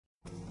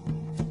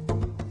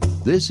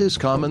This is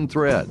Common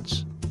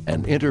Threads,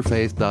 an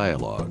interfaith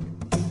dialogue.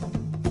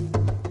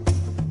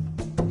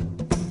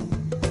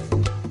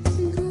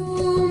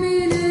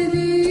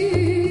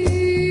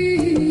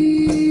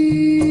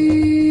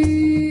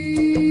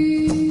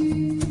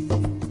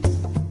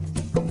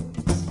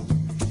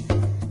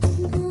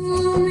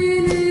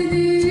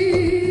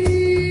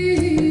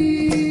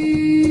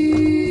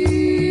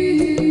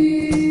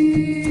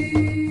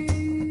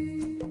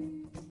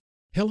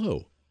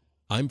 Hello,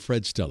 I'm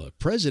Fred Stella,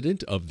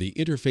 president of the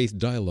Interfaith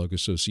Dialogue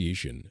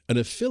Association, an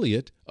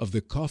affiliate of the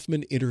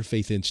Kaufman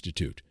Interfaith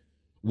Institute.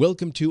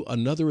 Welcome to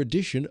another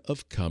edition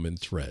of Common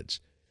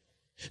Threads.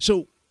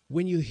 So,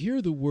 when you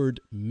hear the word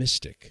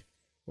mystic,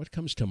 what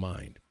comes to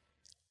mind?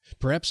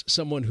 Perhaps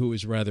someone who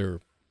is rather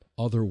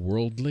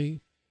otherworldly,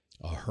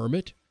 a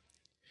hermit?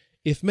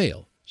 If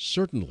male,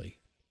 certainly,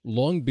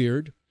 long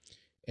beard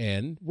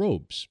and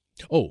robes.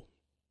 Oh,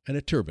 and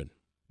a turban.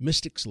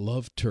 Mystics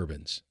love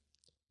turbans.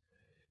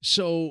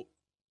 So,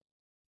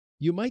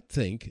 you might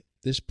think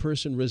this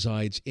person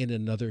resides in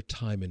another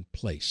time and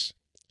place.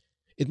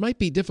 It might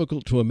be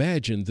difficult to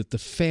imagine that the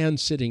fan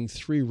sitting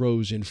 3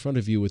 rows in front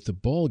of you at the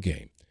ball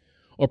game,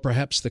 or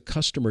perhaps the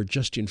customer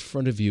just in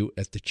front of you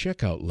at the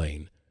checkout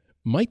lane,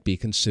 might be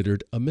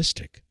considered a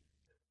mystic.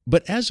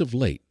 But as of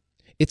late,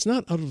 it's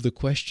not out of the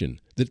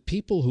question that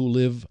people who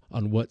live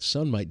on what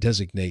some might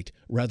designate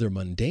rather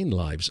mundane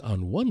lives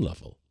on one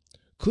level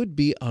could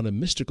be on a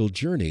mystical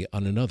journey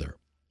on another.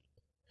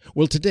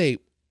 Well, today,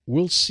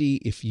 we'll see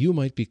if you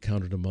might be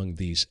counted among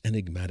these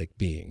enigmatic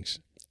beings,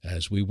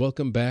 as we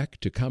welcome back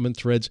to Common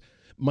Threads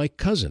my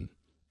cousin,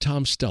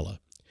 Tom Stella.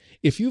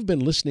 If you've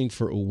been listening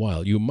for a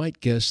while, you might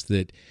guess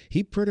that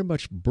he pretty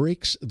much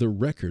breaks the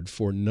record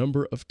for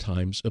number of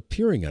times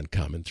appearing on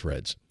Common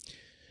Threads.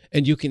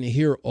 And you can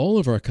hear all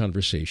of our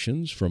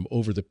conversations from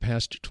over the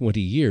past 20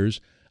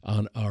 years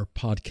on our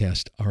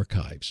podcast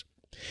archives.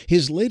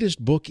 His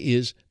latest book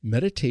is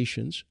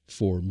Meditations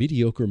for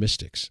Mediocre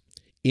Mystics: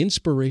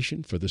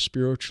 Inspiration for the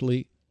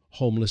Spiritually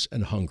Homeless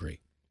and Hungry.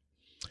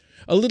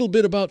 A little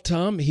bit about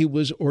Tom. He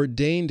was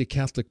ordained a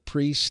Catholic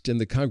priest in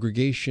the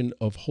Congregation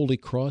of Holy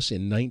Cross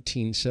in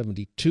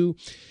 1972.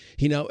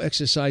 He now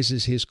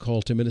exercises his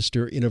call to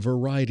minister in a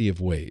variety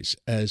of ways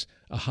as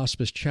a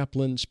hospice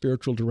chaplain,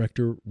 spiritual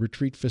director,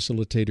 retreat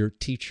facilitator,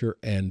 teacher,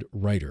 and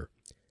writer.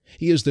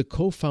 He is the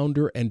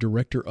co-founder and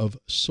director of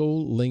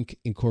Soul Link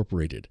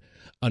Incorporated,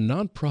 a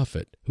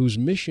nonprofit whose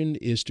mission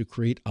is to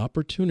create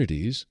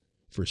opportunities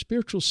for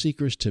spiritual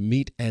seekers to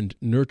meet and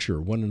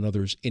nurture one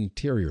another's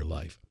interior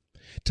life.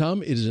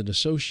 Tom is an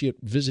associate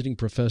visiting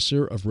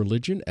professor of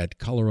religion at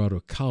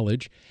Colorado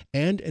College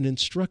and an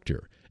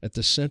instructor at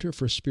the Center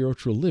for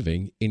Spiritual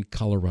Living in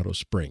Colorado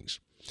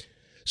Springs.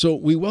 So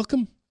we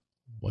welcome,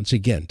 once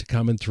again, to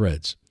Common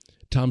Threads,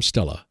 Tom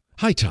Stella.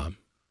 Hi, Tom.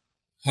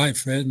 Hi,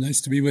 Fred.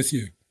 Nice to be with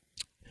you.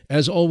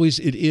 As always,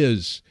 it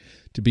is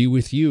to be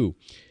with you.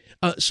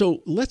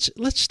 So let's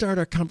start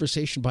our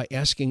conversation by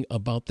asking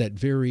about that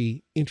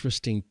very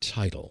interesting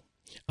title.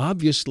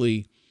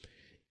 Obviously,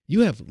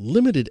 you have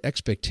limited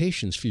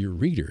expectations for your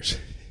readers.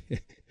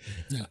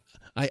 Yeah.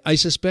 I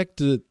suspect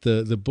that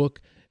the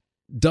book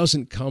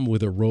doesn't come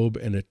with a robe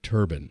and a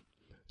turban.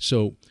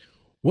 So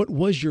what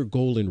was your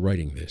goal in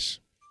writing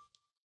this?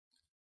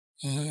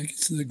 I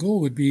guess the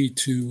goal would be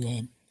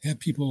to have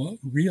people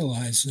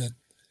realize that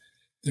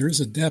there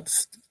is a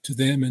depth to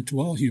them and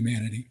to all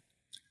humanity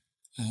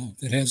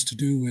that has to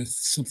do with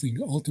something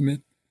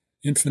ultimate,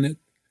 infinite,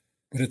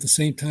 but at the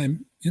same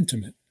time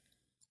intimate.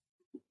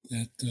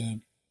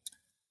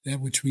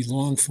 That which we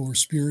long for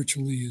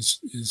spiritually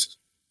is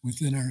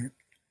within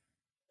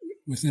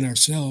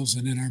ourselves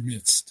and in our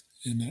midst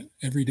in an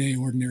everyday,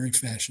 ordinary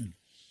fashion.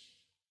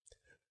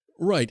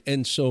 Right,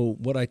 and so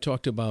what I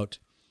talked about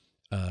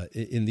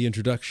in the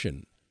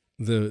introduction,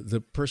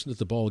 the person at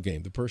the ball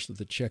game, the person at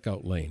the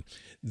checkout lane,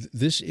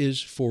 this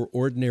is for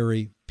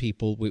ordinary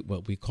people.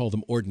 We call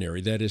them ordinary.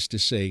 That is to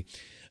say,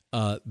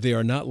 they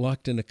are not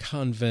locked in a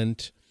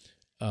convent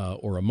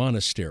or a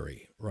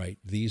monastery, right?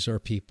 These are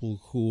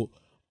people who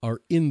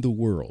are in the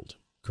world,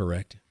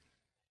 correct?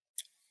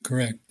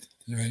 Correct,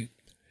 right.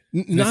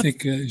 I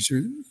think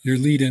your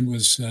lead-in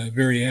was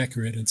very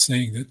accurate in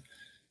saying that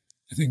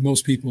I think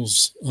most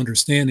people's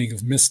understanding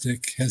of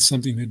mystic has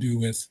something to do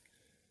with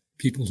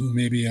people who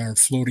maybe are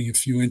floating a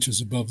few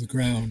inches above the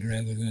ground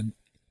rather than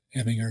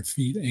having our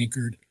feet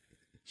anchored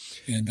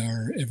and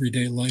our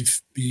everyday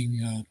life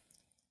being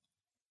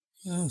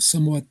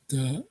somewhat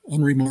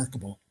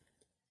unremarkable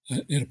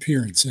in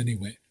appearance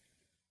anyway.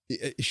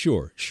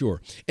 Sure.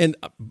 And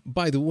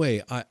by the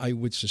way, I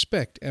would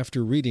suspect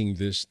after reading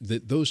this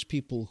that those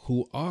people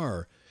who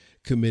are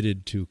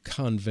committed to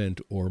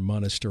convent or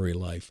monastery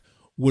life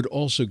would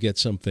also get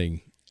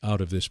something out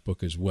of this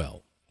book as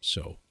well.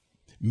 So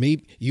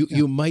maybe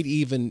you might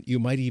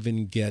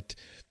even get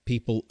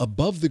people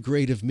above the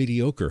grade of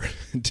mediocre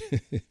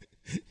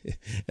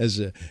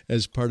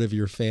as part of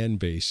your fan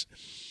base.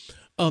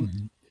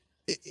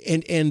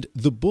 And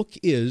the book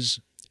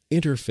is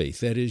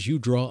interfaith. That is, you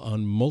draw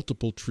on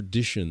multiple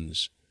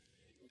traditions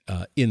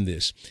in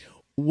this.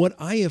 what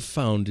I have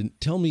found, and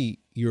tell me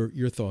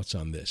your thoughts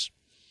on this,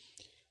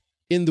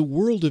 in the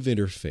world of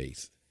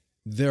interfaith,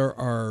 there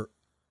are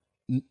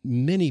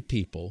many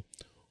people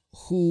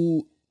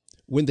who,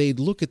 when they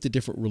look at the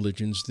different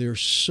religions, they're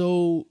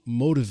so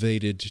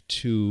motivated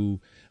to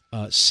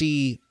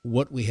see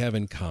what we have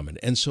in common.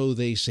 And so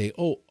they say,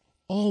 oh,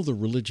 all the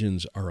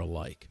religions are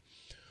alike,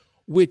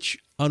 which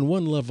on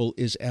one level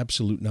is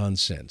absolute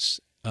nonsense.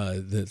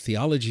 The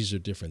theologies are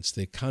different.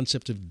 The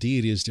concept of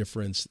deity is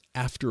different.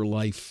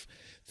 Afterlife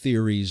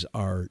theories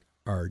are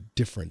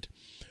different.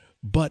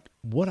 But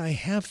what I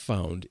have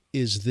found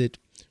is that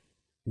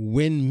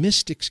when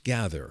mystics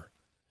gather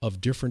of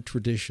different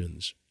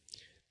traditions,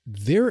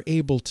 they're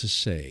able to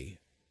say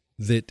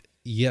that,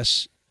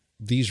 yes,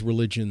 these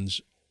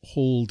religions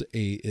hold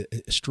a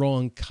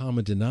strong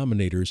common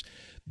denominators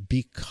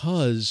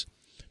because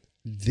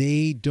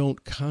they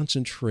don't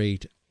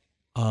concentrate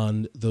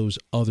on those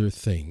other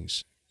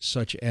things,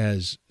 such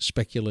as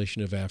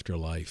speculation of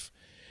afterlife,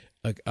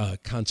 a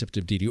concept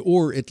of deity,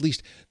 or at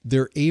least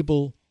they're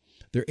able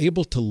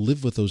to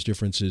live with those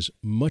differences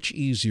much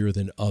easier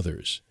than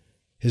others.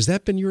 Has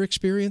that been your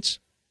experience?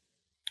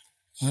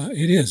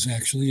 It is,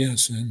 actually,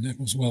 yes, and that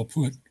was well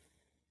put.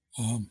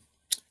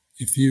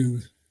 If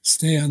you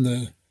stay on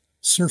the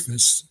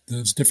surface,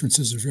 those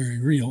differences are very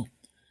real,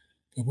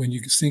 but when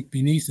you sink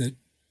beneath it,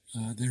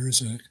 there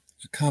is a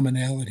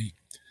commonality.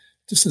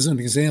 Just as an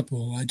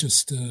example, I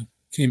just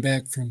came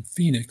back from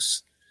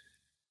Phoenix,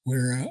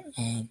 where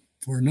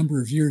for a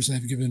number of years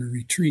I've given a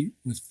retreat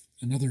with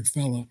another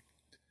fellow.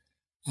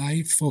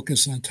 I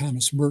focus on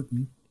Thomas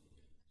Merton,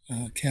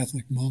 a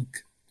Catholic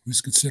monk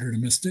who's considered a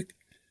mystic,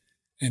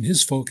 and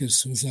his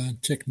focus was on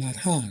Thich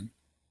Nhat Hanh,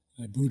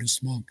 a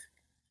Buddhist monk,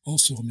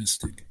 also a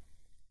mystic.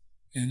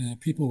 And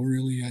people were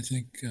really, I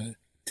think,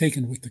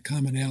 taken with the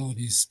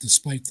commonalities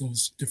despite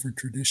those different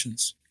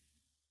traditions.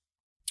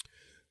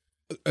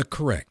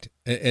 Correct.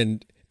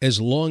 And as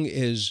long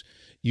as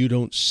you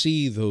don't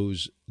see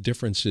those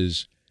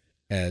differences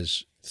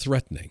as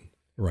threatening,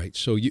 right?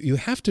 So you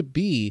have to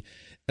be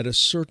at a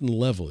certain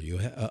level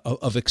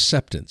of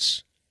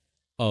acceptance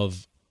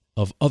of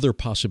other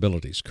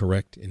possibilities,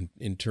 correct?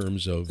 In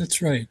terms of...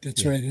 That's right.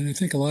 That's right. And I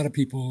think a lot of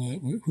people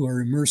who are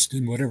immersed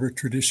in whatever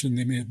tradition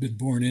they may have been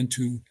born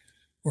into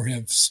or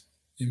have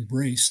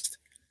embraced,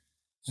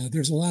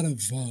 there's a lot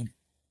of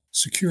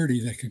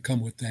security that can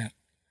come with that.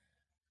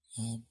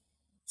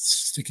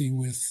 Sticking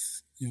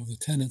with the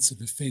tenets of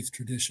the faith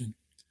tradition,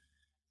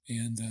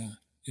 and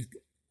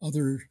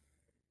other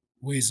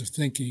ways of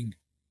thinking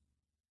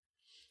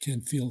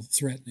can feel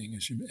threatening,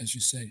 as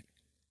you say.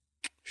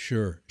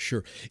 Sure.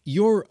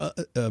 Your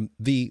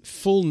the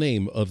full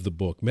name of the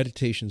book,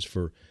 Meditations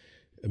for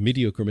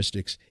Mediocre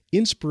Mystics,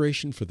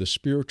 Inspiration for the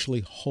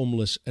Spiritually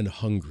Homeless and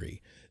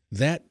Hungry.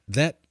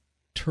 That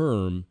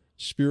term,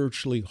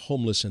 spiritually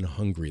homeless and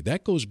hungry,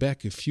 that goes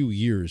back a few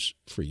years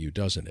for you,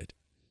 doesn't it?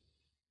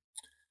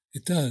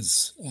 It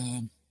does.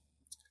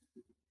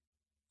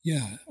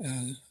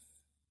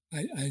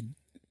 I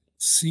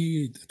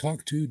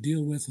talk to,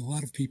 deal with a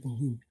lot of people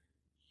who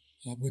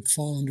would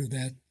fall under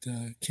that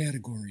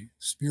category,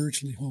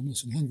 spiritually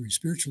homeless and hungry.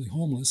 Spiritually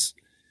homeless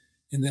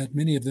in that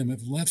many of them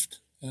have left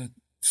a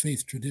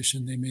faith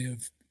tradition they may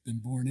have been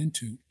born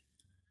into,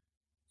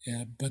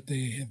 but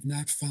they have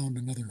not found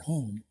another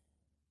home.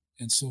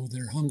 And so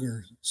their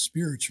hunger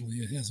spiritually,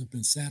 it hasn't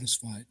been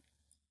satisfied.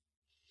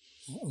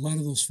 A lot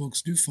of those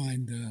folks do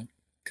find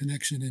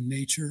connection in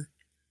nature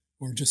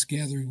or just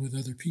gathering with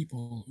other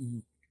people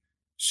who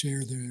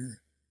share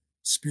their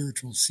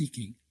spiritual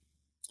seeking.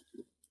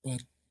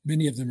 But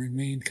many of them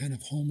remain kind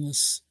of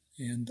homeless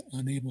and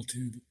unable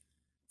to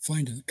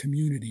find a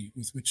community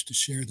with which to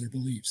share their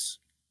beliefs.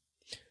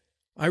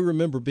 I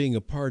remember being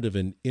a part of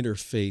an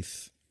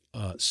interfaith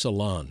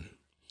salon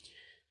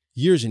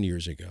years and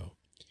years ago.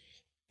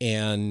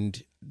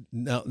 And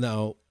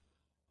now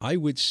I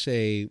would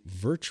say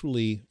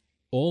virtually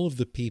all of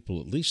the people,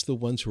 at least the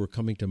ones who are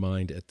coming to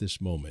mind at this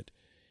moment,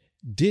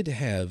 did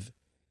have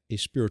a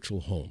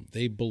spiritual home.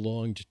 They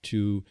belonged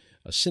to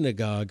a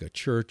synagogue, a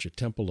church, a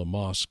temple, a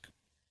mosque,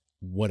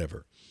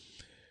 whatever.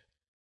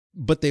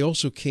 But they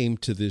also came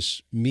to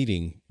this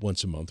meeting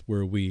once a month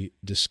where we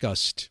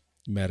discussed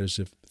matters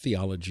of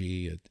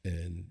theology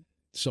and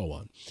so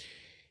on.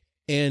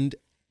 And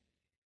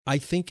I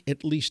think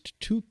at least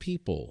two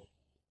people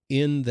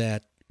in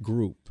that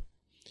group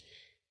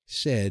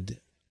said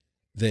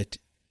that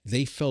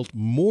they felt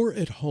more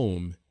at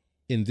home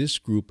in this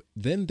group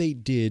than they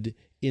did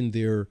in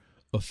their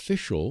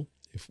official,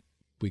 if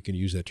we can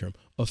use that term,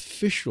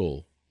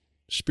 official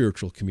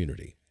spiritual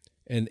community.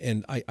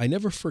 And I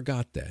never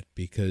forgot that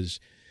because,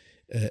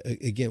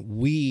 again,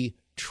 we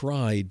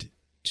tried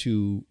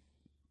to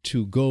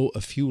go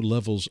a few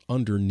levels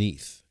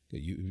underneath.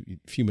 A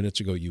few minutes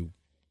ago, you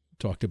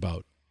talked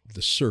about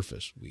the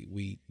surface.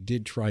 We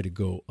did try to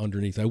go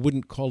underneath. I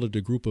wouldn't call it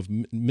a group of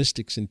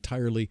mystics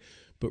entirely,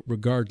 but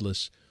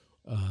regardless,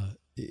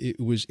 it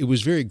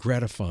was very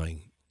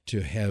gratifying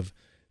to have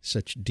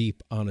such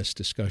deep, honest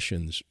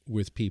discussions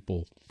with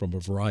people from a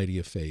variety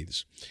of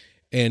faiths.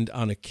 And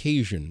on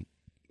occasion,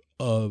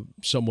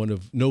 someone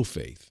of no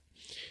faith.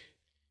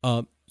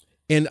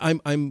 And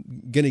I'm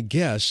going to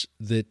guess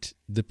that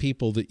the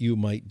people that you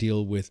might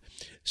deal with,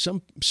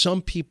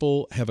 some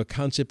people have a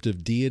concept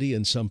of deity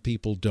and some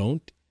people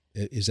don't.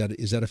 Is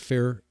that a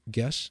fair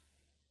guess?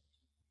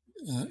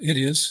 It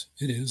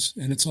is,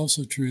 and it's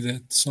also true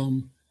that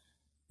some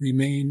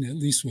remain at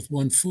least with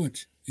one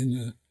foot in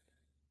the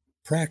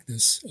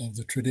practice of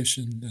the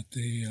tradition that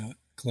they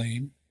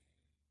claim.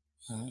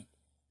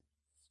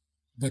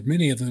 But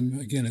many of them,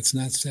 again, it's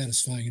not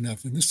satisfying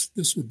enough, and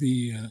this would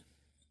be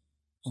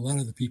a lot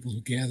of the people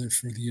who gather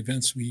for the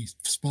events we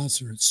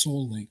sponsor at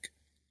Soul Link.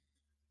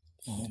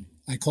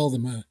 I call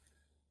them a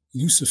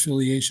loose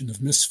affiliation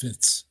of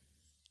misfits,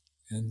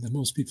 and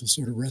most people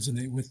sort of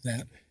resonate with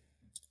that.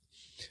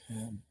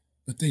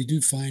 But they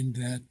do find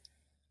that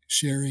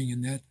sharing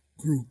in that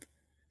group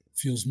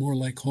feels more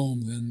like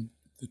home than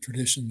the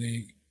tradition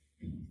they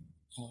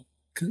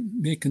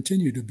may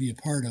continue to be a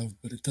part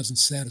of, but it doesn't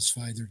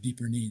satisfy their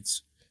deeper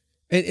needs.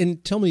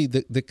 And tell me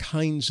the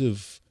kinds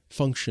of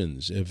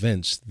functions,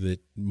 events that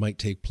might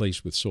take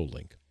place with Soul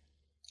Link.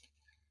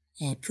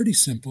 Pretty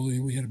simple.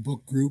 We had a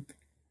book group,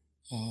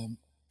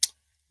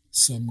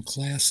 some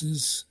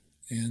classes,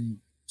 and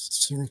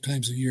several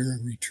times a year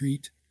a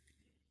retreat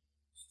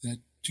that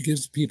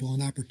gives people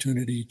an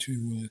opportunity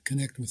to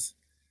connect with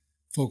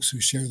folks who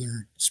share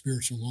their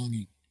spiritual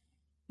longing.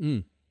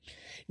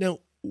 Now,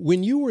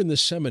 when you were in the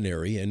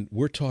seminary, and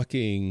we're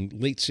talking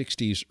late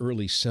 60s,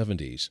 early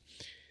 70s,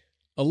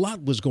 a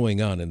lot was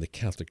going on in the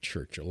Catholic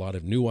Church, a lot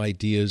of new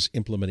ideas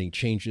implementing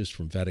changes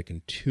from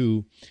Vatican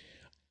II.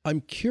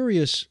 I'm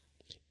curious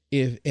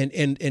if,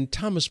 and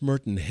Thomas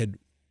Merton had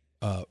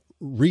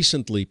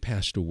recently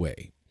passed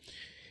away.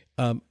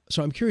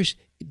 So I'm curious,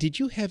 did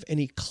you have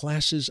any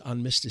classes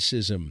on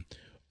mysticism?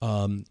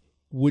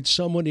 Would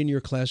someone in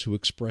your class who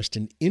expressed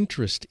an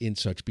interest in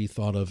such be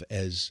thought of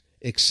as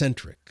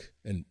eccentric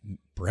and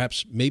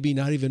perhaps maybe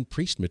not even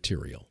priest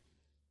material?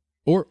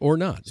 Or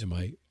not? Am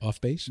I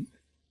off base?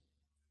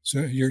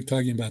 So you're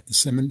talking about the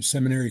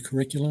seminary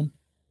curriculum?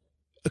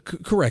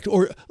 Correct.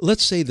 Or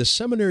let's say the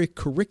seminary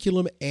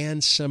curriculum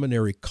and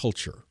seminary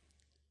culture.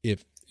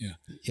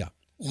 Yeah.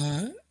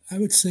 I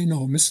would say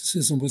no.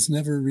 Mysticism was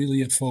never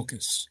really at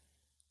focus.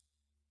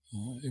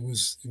 It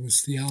was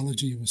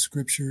theology. It was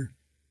scripture.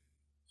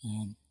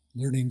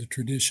 Learning the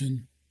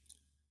tradition.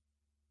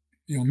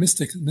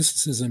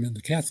 Mysticism in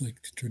the Catholic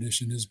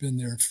tradition has been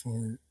there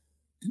for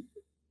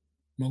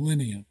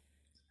millennia,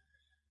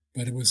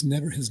 but it has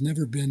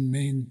never been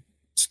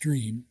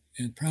mainstream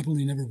and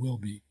probably never will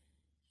be.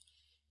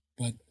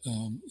 But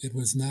it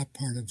was not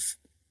part of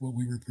what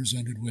we were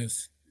presented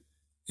with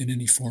in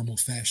any formal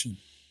fashion.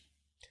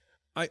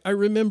 I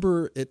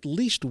remember at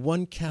least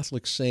one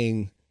Catholic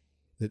saying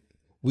that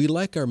we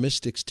like our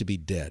mystics to be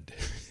dead.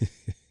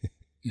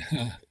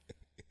 Yeah.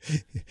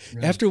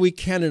 Right. After we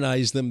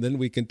canonize them, then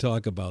we can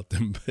talk about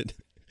them. But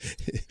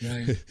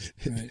right.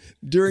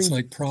 It's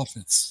like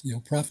prophets.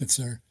 Prophets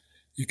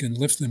you can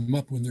lift them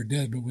up when they're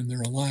dead, but when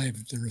they're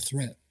alive, they're a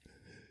threat.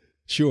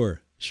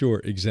 Sure,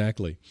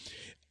 exactly.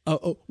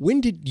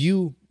 When did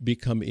you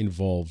become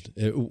involved?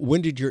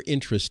 When did your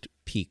interest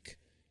peak,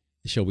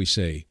 shall we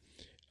say,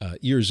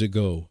 years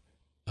ago,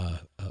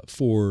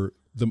 for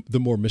the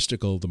more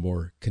mystical, the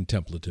more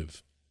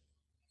contemplative?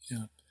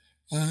 Yeah.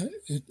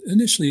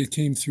 Initially, it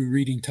came through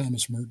reading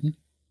Thomas Merton,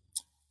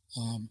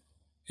 and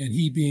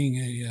he being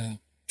a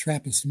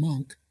Trappist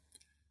monk,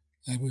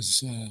 I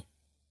was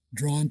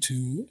drawn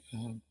to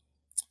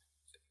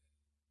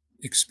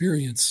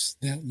experience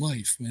that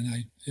life, and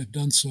I have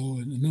done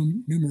so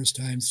numerous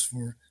times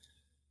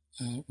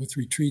with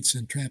retreats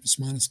in Trappist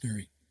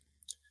monastery,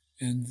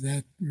 and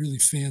that really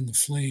fanned the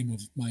flame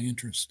of my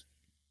interest.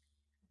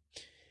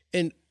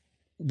 And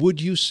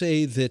would you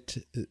say that,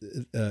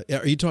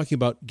 are you talking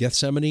about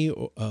Gethsemane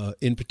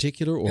in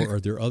particular, or are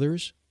there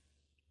others?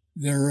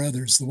 There are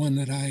others. The one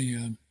that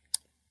I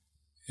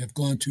have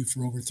gone to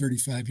for over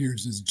 35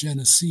 years is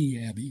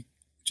Genesee Abbey,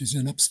 which is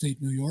in upstate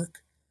New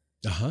York.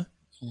 Uh-huh.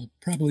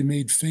 Probably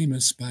made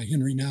famous by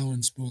Henry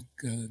Nouwen's book,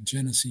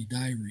 Genesee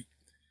Diary.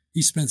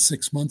 He spent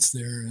 6 months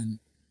there and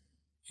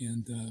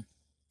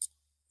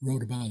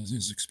wrote about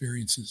his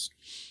experiences.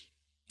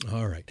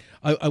 All right.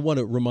 I want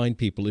to remind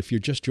people, if you're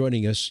just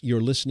joining us,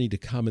 you're listening to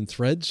Common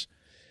Threads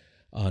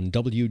on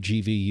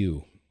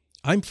WGVU.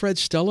 I'm Fred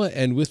Stella,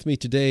 and with me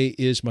today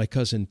is my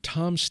cousin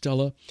Tom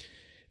Stella,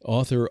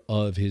 author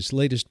of his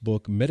latest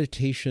book,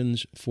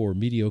 Meditations for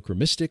Mediocre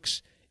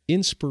Mystics,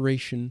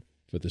 Inspiration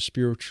for the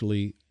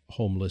Spiritually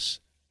Homeless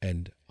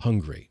and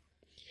Hungry.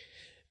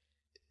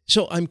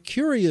 So I'm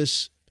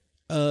curious,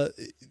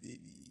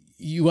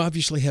 you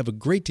obviously have a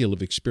great deal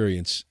of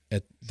experience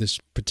at this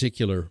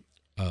particular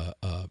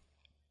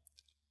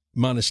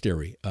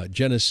monastery,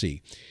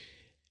 Genesee.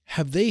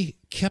 Have they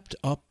kept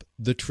up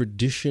the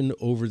tradition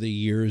over the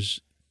years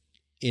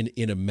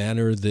in a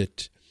manner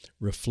that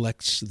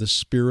reflects the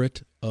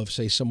spirit of,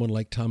 say, someone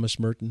like Thomas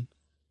Merton?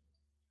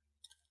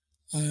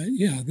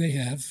 Yeah, they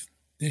have.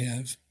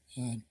 And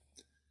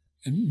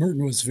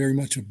Merton was very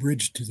much a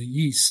bridge to the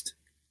East.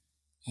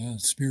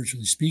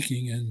 spiritually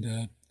speaking,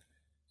 and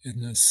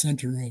in the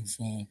center of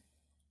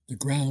the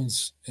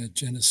grounds at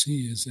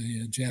Genesee is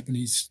a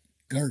Japanese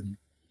garden.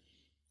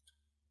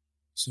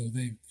 So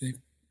they've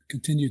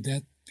continued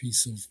that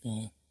piece of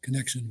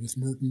connection with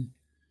Merton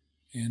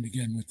and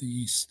again with the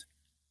East.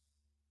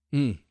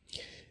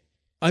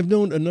 I've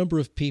known a number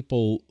of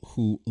people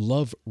who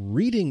love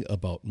reading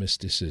about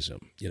mysticism.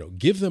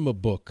 Give them a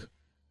book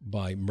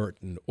by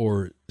Merton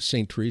or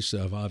St.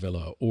 Teresa of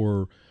Avila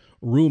or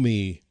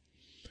Rumi,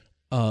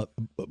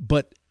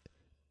 but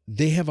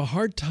they have a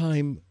hard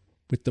time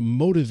with the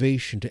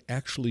motivation to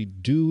actually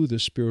do the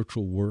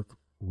spiritual work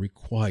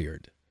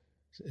required.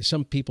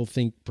 Some people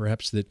think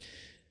perhaps that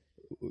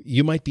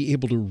you might be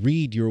able to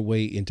read your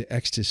way into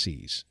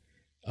ecstasies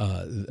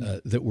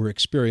that were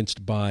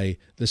experienced by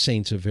the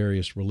saints of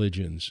various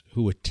religions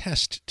who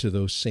attest to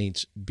those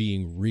saints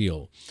being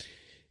real.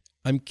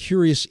 I'm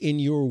curious, in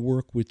your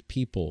work with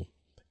people,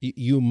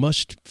 you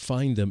must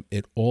find them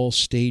at all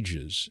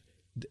stages.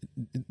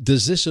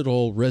 Does this at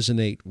all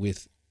resonate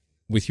with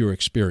your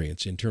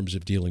experience in terms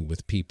of dealing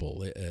with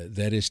people?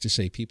 That is to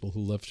say, people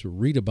who love to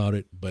read about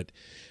it, but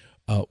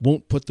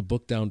won't put the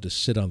book down to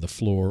sit on the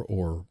floor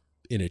or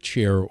in a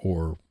chair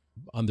or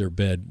on their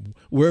bed,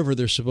 wherever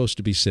they're supposed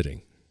to be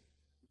sitting.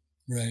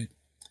 Right.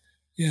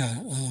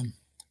 Yeah.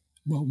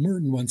 Well,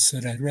 Merton once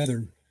said, "I'd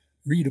rather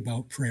read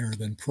about prayer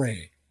than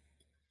pray,"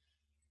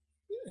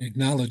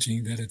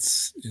 acknowledging that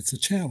it's a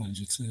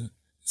challenge. It's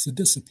a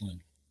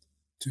discipline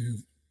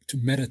to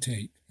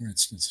meditate, for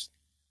instance.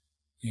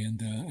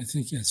 And I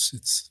think, yes,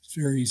 it's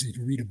very easy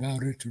to read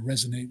about it, to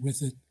resonate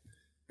with it,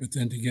 but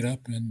then to get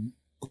up and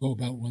go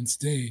about one's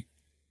day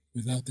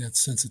without that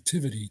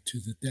sensitivity to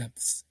the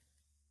depths.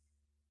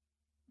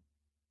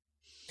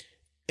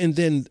 And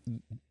then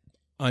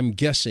I'm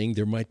guessing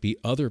there might be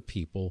other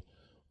people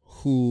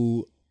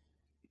who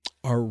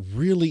are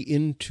really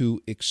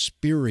into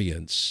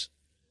experience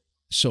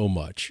so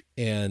much.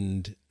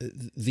 And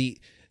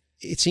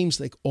it seems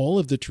like all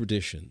of the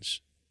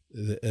traditions,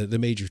 the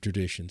major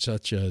traditions,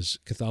 such as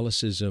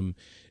Catholicism,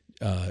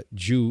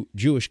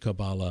 Jewish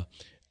Kabbalah,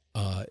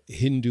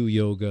 Hindu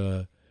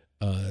yoga,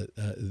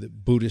 the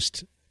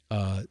Buddhist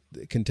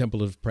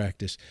contemplative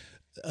practice,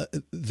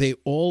 they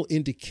all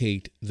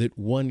indicate that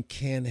one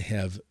can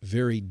have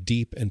very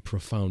deep and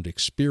profound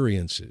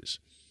experiences,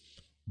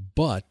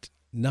 but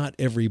not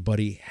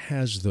everybody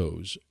has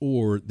those,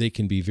 or they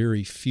can be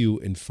very few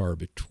and far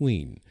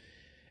between.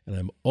 And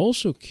I'm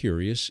also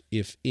curious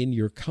if in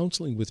your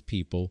counseling with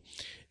people,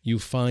 you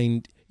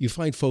find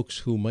folks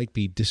who might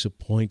be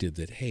disappointed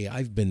that, hey,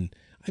 I've been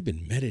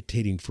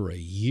meditating for a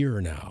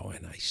year now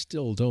and I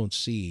still don't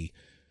see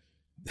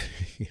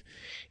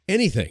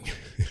anything.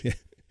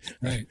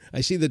 Right.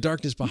 I see the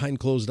darkness behind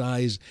closed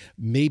eyes.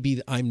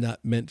 Maybe I'm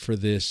not meant for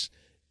this,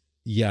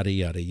 yada,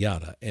 yada,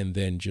 yada, and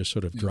then just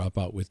sort of drop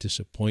out with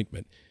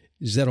disappointment.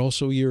 Is that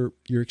also your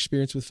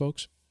experience with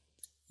folks?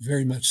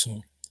 Very much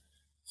so.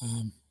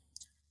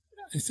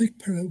 I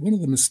think one of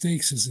the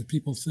mistakes is that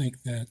people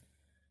think that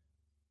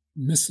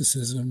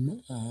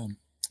mysticism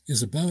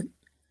is about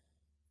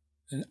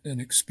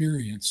an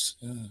experience.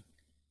 And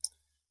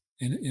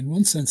in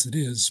one sense it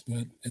is,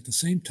 but at the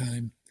same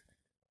time,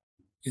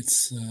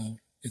 it's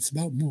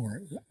about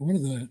more. One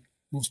of the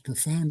most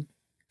profound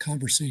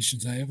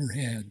conversations I ever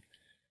had,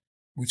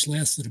 which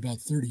lasted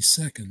about 30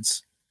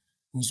 seconds,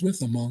 was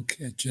with a monk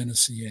at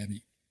Genesee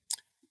Abbey.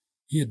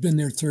 He had been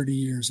there 30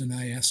 years, and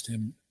I asked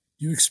him,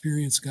 "Do you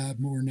experience God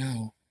more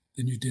now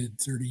than you did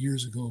 30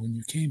 years ago when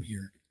you came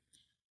here?"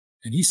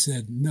 And he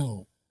said,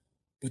 "No,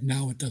 but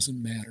now it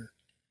doesn't matter."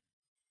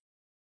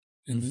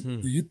 And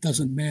the "it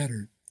doesn't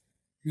matter"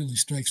 really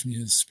strikes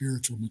me as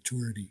spiritual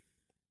maturity.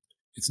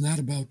 It's not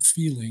about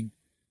feeling,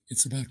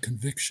 it's about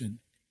conviction.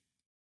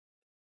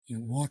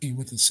 Walking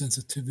with a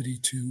sensitivity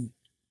to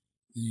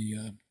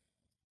the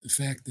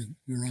fact that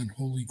we're on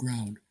holy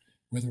ground,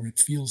 whether it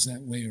feels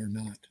that way or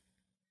not.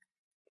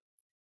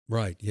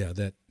 Right. Yeah,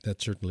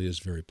 that certainly is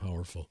very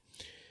powerful.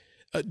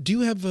 Do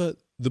you have the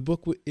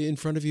book in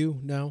front of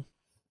you now?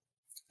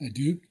 I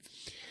do.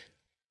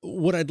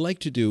 What I'd like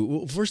to do,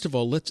 well, first of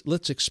all,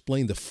 let's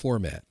explain the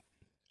format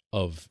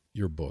of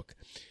your book.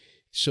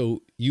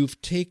 So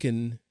you've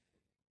taken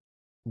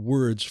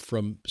words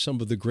from some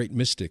of the great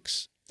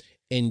mystics,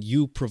 and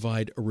you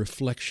provide a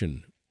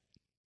reflection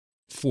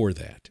for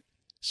that,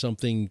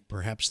 something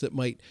perhaps that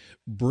might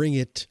bring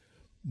it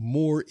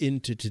more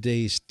into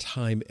today's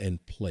time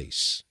and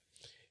place.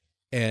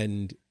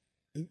 And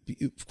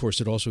of course,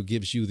 it also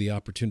gives you the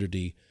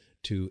opportunity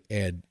to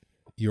add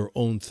your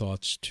own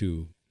thoughts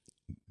to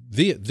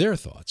their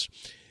thoughts.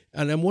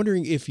 And I'm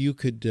wondering if you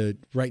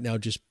could right now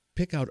just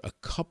pick out a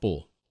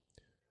couple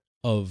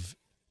of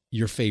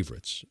your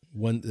favorites,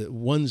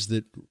 ones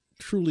that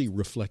truly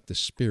reflect the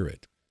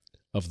spirit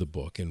of the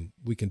book, and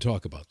we can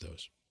talk about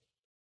those.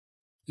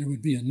 There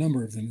would be a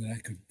number of them that I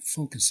could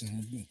focus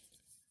on, but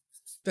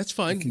that's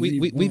fine. I can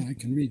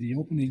read the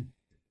opening.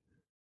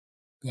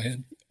 Go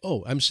ahead.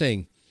 Oh, I'm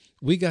saying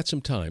we got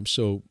some time,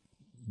 so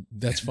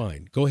that's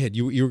fine. Go ahead.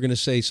 You were going to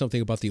say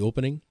something about the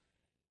opening?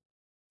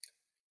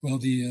 Well,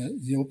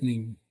 the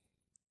opening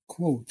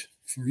quote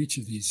for each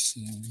of these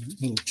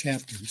little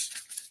chapters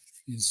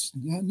is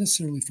not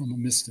necessarily from a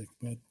mystic,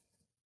 but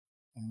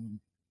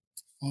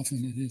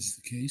often it is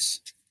the case.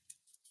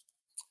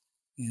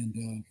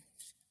 And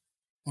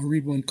I'll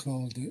read one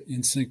called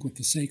In Sync with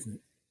the Sacred.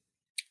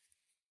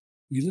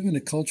 We live in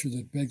a culture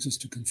that begs us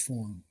to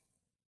conform.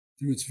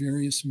 Through its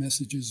various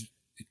messages,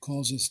 it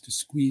calls us to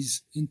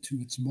squeeze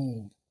into its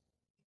mold.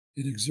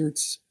 It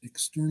exerts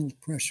external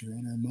pressure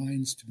on our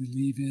minds to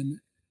believe in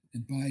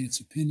and by its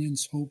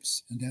opinions,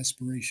 hopes, and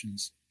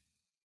aspirations.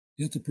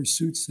 Yet the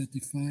pursuits that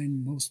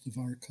define most of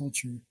our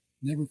culture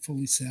never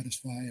fully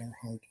satisfy our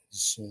heart and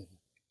soul.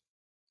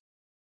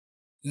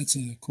 That's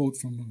a quote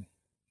from a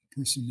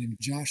person named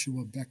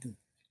Joshua Becker.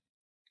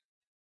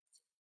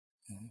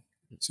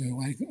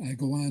 So I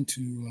go on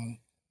to,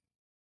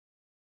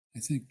 I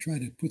think, try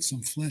to put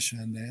some flesh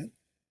on that.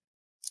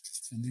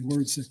 And the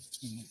words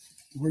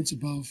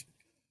above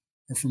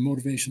are from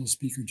motivational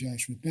speaker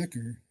Joshua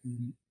Becker,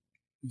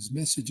 whose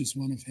message is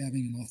one of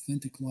having an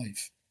authentic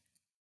life.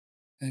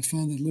 I have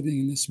found that living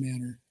in this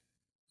manner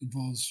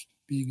involves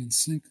being in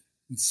sync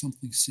with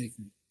something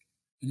sacred,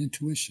 an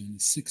intuition, a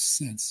sixth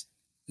sense,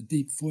 a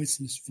deep,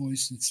 voiceless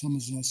voice that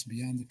summons us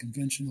beyond the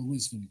conventional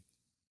wisdom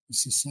of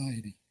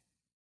society,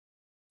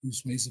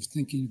 whose ways of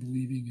thinking,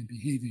 believing, and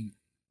behaving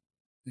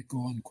that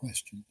go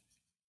unquestioned.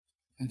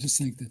 I just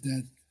think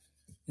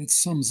that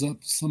sums up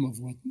some of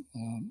what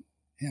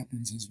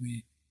happens as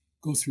we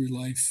go through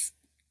life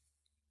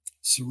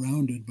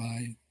surrounded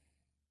by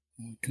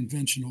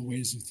conventional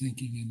ways of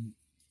thinking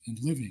and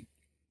living.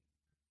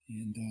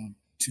 And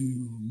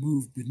to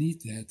move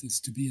beneath that is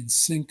to be in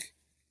sync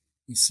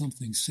with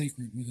something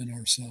sacred within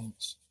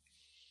ourselves.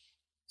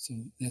 So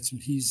that's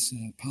what he's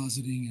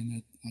positing, and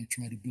that I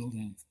try to build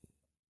on.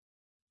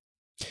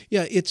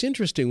 Yeah, it's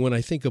interesting when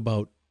I think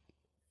about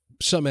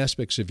some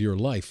aspects of your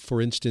life.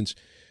 For instance,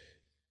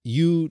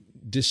 you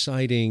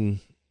deciding,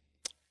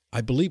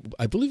 I believe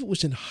it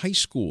was in high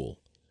school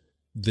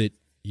that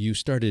you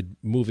started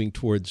moving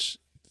towards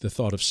the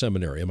thought of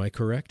seminary. Am I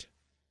correct?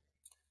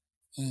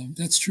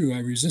 That's true. I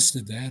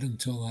resisted that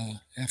until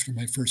after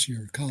my first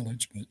year of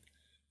college, but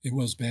it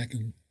was back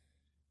in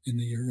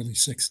the early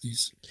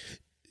 60s.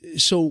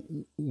 So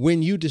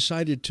when you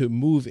decided to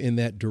move in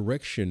that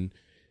direction,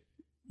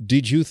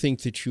 did you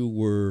think that you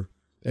were,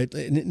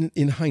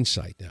 in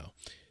hindsight now,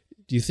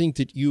 do you think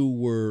that you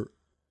were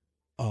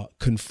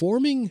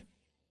conforming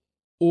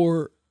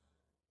or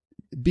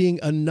being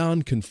a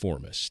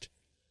nonconformist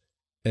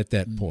at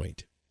that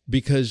point?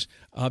 Because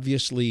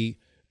obviously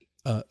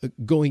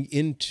going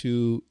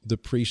into the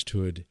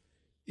priesthood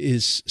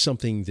is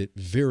something that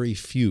very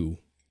few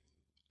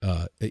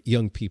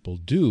young people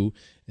do.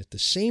 At the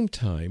same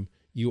time,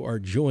 you are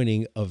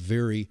joining a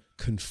very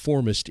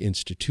conformist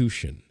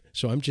institution.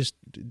 So have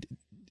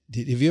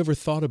you ever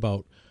thought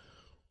about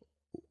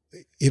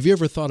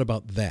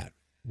that,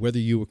 whether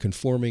you were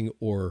conforming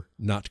or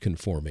not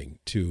conforming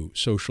to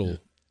social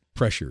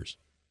pressures?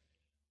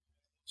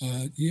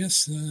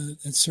 Yes,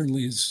 that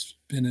certainly has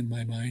been in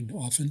my mind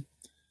often,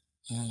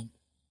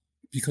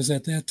 because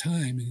at that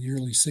time, in the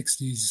early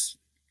 60s,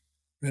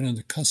 right on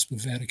the cusp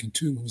of Vatican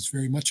II, it was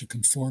very much a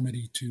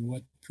conformity to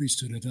what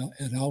priesthood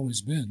had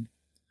always been.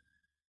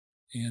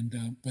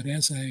 And but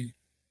as I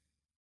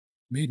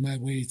made my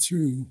way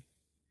through,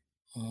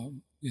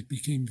 it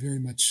became very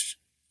much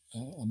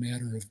a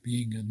matter of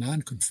being a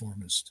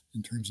nonconformist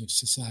in terms of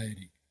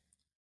society,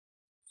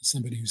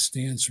 somebody who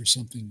stands for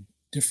something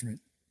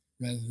different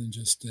rather than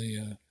just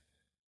the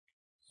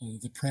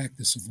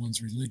practice of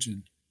one's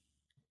religion.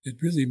 It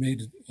really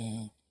made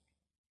a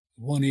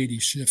 180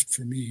 shift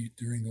for me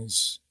during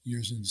those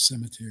years in the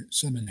seminary.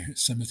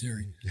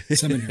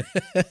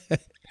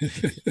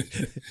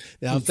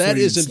 Now, if that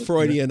isn't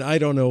Freudian, I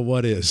don't know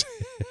what is.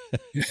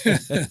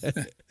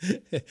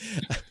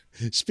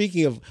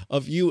 Speaking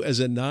of you as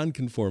a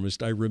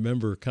nonconformist, I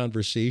remember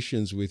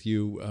conversations with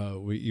you.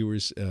 You were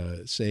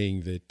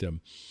saying that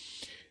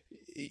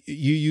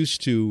you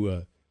used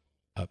to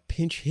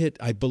pinch hit.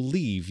 I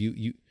believe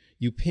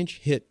you pinch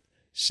hit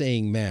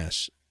saying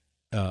Mass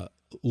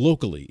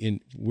locally in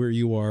where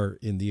you are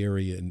in the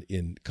area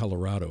in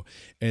Colorado,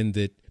 and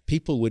that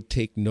people would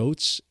take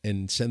notes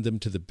and send them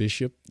to the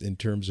bishop in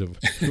terms of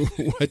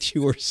what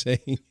you were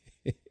saying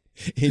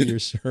in your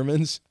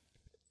sermons.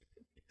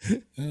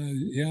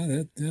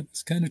 Yeah,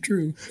 that's kind of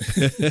true.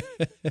 But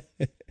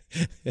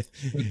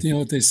you know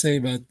what they say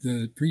about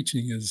the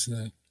preaching is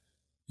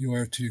you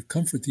are to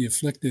comfort the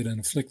afflicted and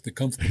afflict the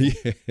comfortable.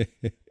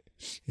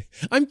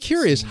 I'm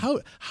curious,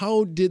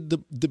 how did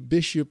the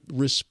bishop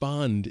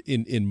respond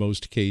in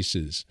most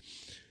cases?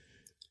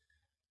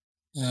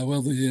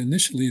 Well,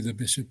 initially the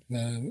bishop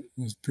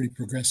was a pretty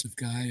progressive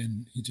guy,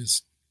 and he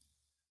just,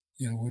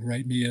 would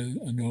write me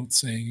a note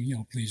saying,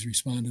 please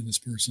respond to this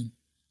person.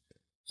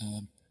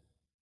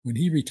 When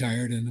he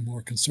retired and a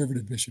more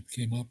conservative bishop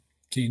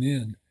came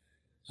in,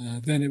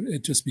 then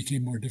it just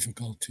became more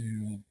difficult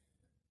to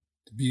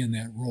be in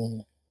that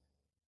role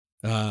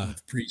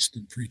of priest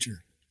and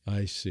preacher.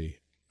 I see.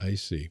 I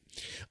see.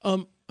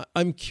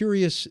 I'm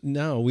curious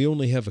now, we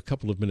only have a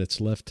couple of minutes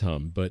left,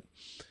 Tom, but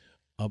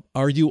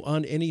are you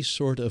on any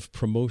sort of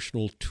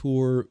promotional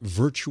tour,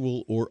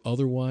 virtual or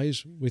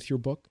otherwise, with your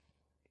book?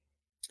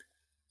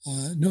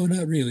 No,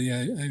 not really.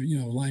 I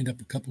lined up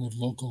a couple of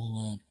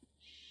local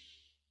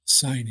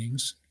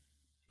signings,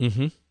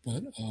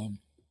 but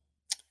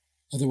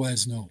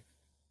otherwise, no.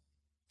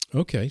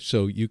 Okay,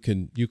 so you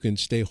can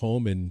stay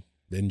home and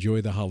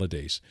enjoy the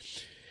holidays.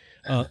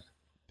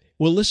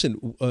 Well,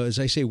 listen, as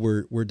I say,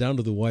 we're down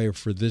to the wire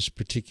for this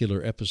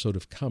particular episode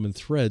of Common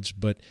Threads,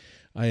 but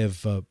I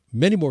have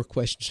many more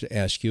questions to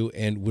ask you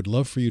and would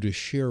love for you to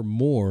share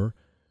more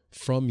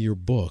from your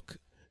book.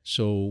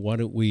 So why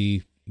don't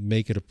we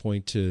make it a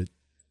point to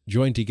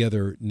join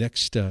together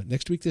next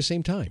week the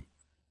same time?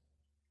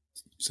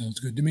 Sounds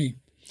good to me.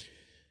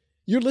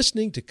 You're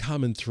listening to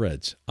Common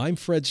Threads. I'm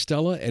Fred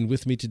Stella, and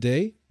with me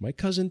today, my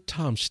cousin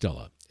Tom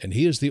Stella, and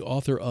he is the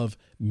author of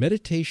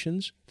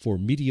Meditations for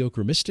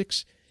Mediocre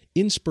Mystics,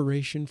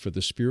 Inspiration for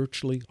the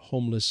Spiritually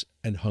Homeless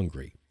and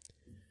Hungry.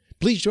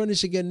 Please join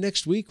us again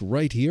next week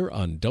right here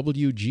on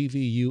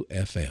WGVU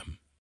FM.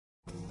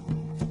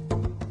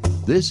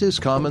 This is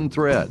Common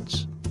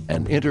Threads,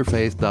 an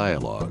interfaith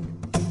dialogue.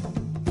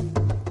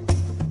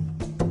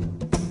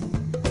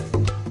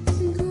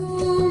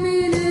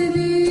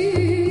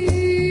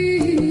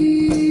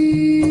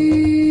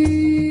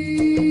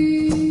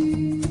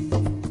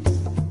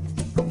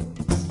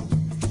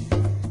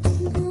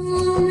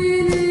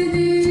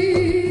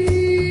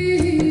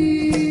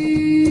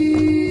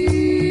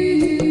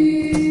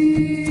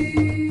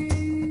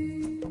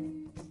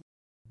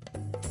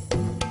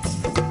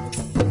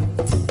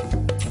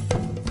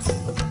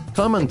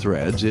 Common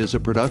Threads is a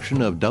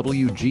production of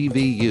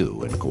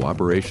WGVU in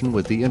cooperation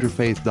with the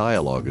Interfaith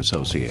Dialogue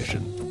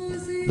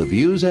Association. The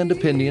views and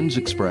opinions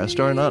expressed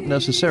are not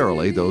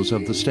necessarily those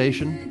of the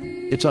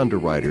station, its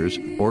underwriters,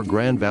 or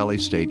Grand Valley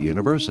State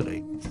University.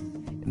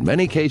 In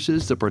many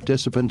cases, the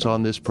participants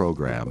on this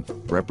program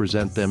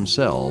represent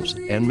themselves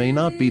and may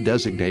not be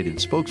designated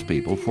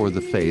spokespeople for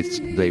the faiths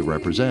they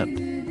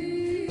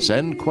represent.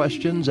 Send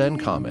questions and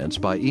comments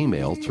by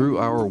email through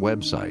our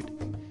website,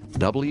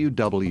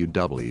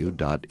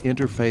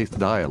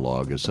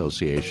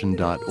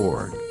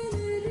 www.interfaithdialogueassociation.org.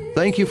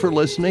 Thank you for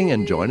listening,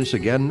 and join us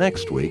again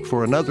next week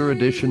for another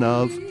edition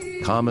of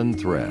Common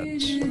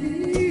Threads.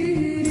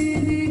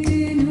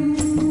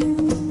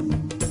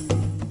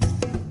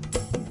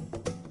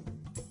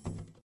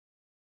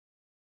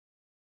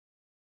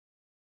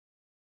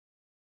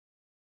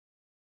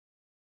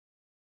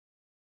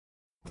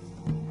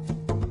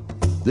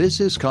 This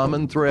is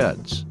Common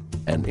Threads,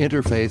 an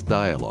interfaith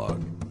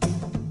dialogue.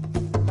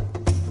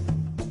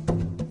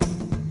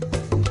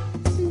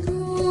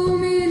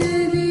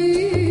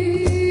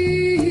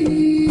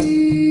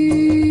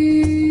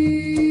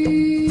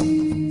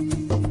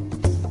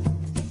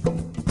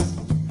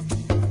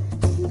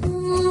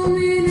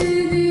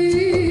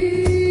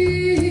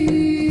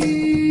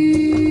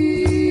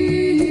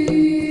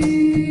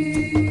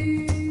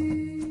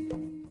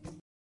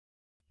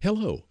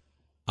 Hello,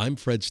 I'm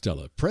Fred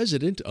Stella,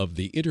 president of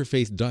the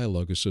Interfaith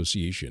Dialogue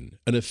Association,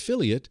 an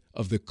affiliate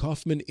of the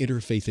Kaufman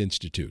Interfaith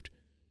Institute.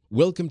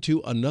 Welcome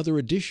to another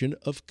edition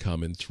of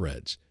Common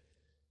Threads.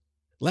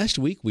 Last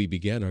week, we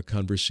began our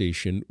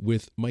conversation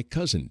with my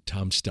cousin,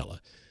 Tom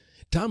Stella.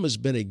 Tom has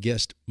been a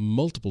guest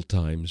multiple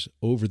times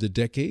over the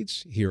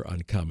decades here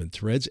on Common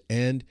Threads,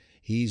 and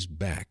he's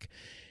back.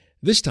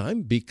 This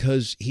time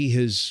because he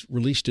has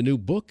released a new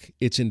book.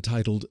 It's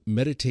entitled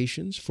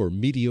Meditations for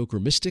Mediocre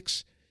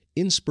Mystics,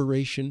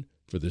 Inspiration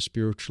for the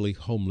Spiritually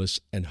Homeless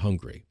and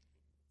Hungry.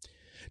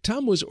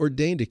 Tom was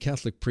ordained a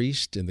Catholic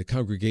priest in the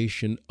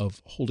Congregation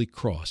of Holy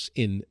Cross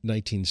in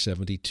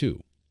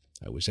 1972.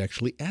 I was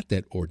actually at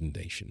that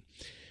ordination.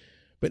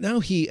 But now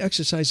he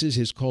exercises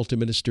his call to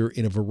minister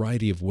in a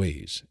variety of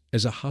ways,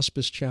 as a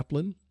hospice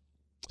chaplain,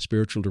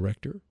 spiritual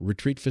director,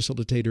 retreat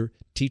facilitator,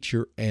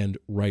 teacher, and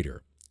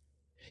writer.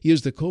 He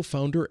is the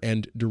co-founder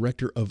and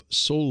director of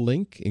Soul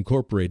Link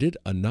Incorporated,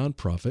 a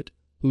nonprofit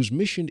whose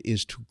mission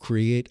is to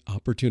create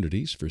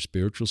opportunities for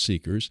spiritual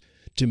seekers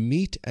to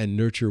meet and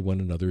nurture one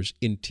another's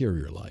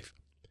interior life.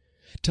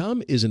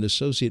 Tom is an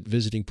associate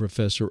visiting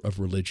professor of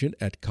religion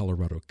at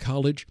Colorado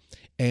College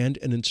and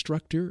an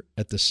instructor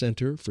at the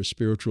Center for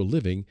Spiritual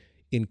Living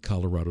in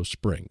Colorado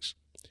Springs.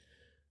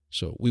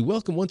 So we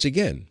welcome once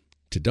again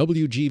to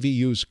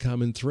WGVU's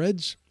Common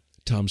Threads,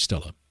 Tom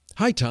Stella.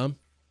 Hi, Tom.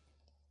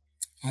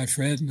 Hi,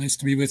 Fred. Nice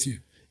to be with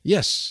you.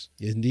 Yes,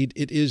 indeed.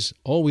 It is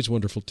always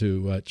wonderful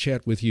to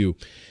chat with you.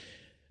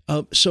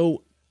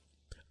 So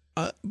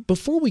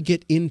before we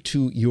get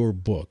into your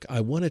book,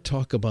 I want to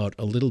talk about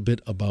a little bit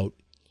about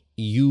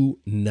you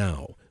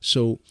now.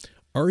 So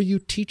are you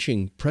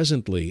teaching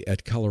presently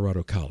at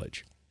Colorado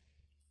College?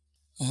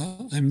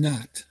 I'm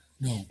not,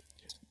 no.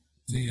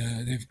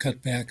 They've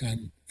cut back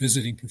on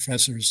visiting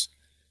professors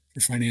for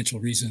financial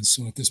reasons,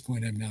 so at this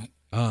point I'm not.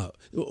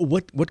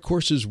 What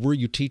courses were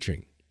you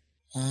teaching?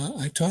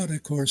 I taught a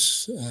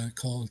course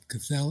called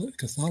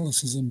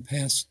Catholicism,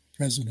 Past,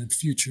 Present, and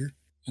Future,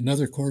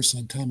 another course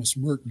on Thomas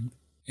Merton,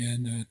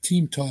 and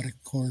team taught a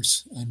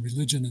course on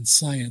religion and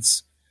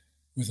science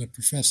with a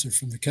professor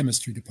from the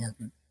chemistry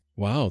department.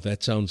 Wow,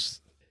 that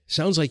sounds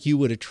like you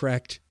would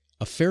attract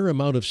a fair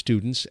amount of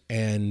students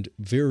and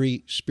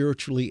very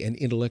spiritually and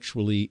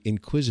intellectually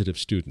inquisitive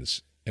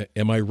students.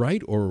 Am I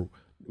right, or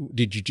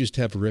did you just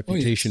have a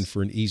reputation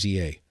for an easy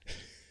A?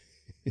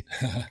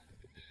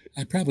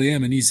 I probably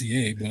am an easy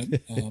A,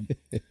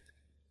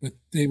 but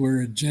they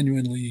were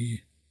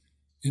genuinely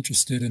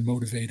interested and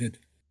motivated.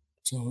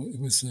 So it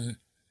was a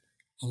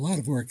lot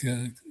of work.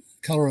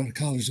 Colorado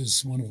College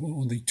is one of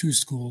only 2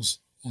 schools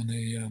on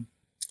a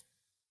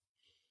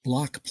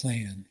block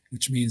plan,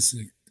 which means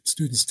the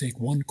students take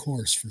 1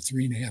 course for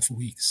 3.5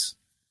 weeks.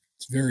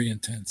 It's very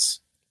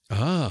intense.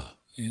 Ah.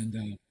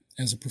 And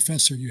as a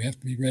professor, you have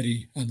to be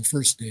ready on the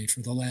first day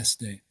for the last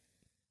day.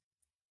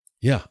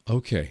 Yeah,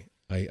 okay.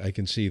 I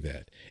can see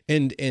that.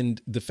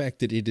 And the fact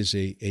that it is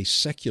a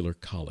secular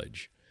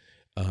college,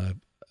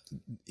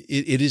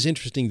 it is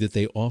interesting that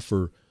they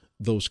offer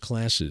those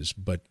classes,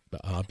 but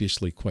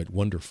obviously quite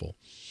wonderful.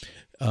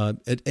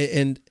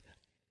 And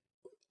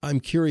I'm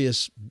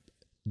curious,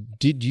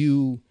 did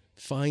you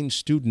find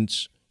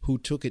students who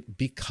took it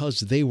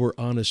because they were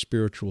on a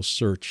spiritual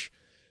search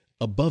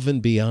above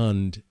and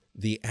beyond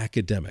the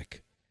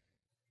academic?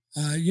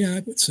 Yeah,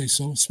 I would say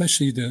so,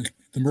 especially the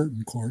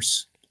Merton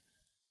course.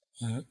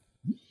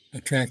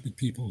 Attracted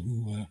people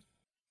who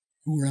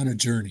were on a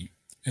journey,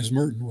 as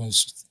Merton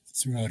was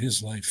throughout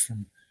his life,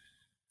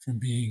 from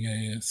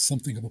being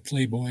something of a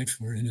playboy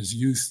in his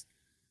youth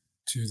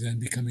to then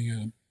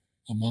becoming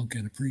a monk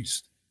and a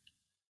priest.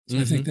 So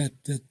I think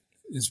that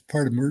is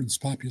part of Merton's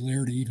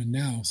popularity even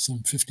now, some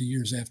 50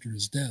 years after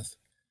his death.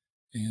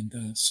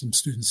 And some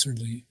students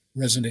certainly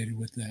resonated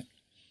with that.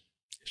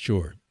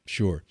 Sure.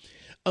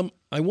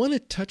 I want to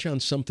touch on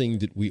something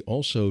that we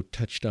also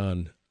touched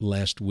on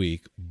last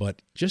week,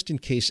 but just in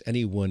case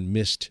anyone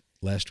missed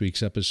last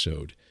week's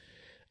episode,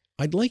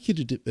 I'd like you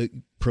to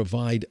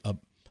provide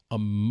a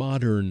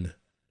modern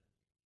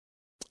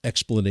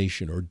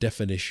explanation or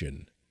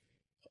definition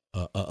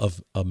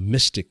of a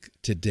mystic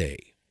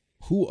today.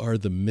 Who are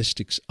the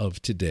mystics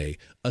of today,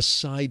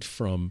 aside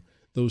from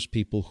those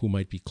people who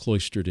might be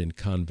cloistered in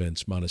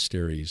convents,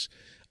 monasteries,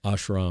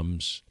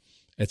 ashrams,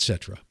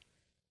 etc.?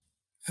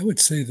 I would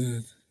say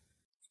the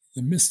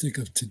mystic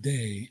of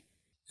today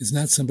is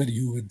not somebody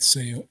who would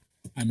say, oh,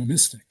 I'm a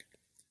mystic.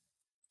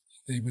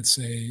 They would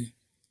say,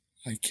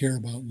 I care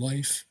about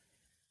life.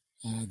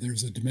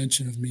 There's a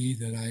dimension of me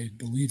that I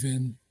believe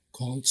in,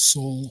 called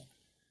soul,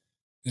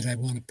 that I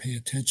want to pay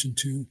attention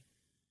to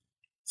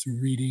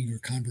through reading or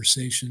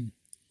conversation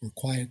or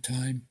quiet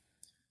time.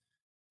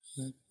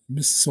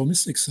 So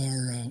mystics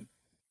are,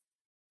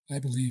 I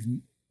believe,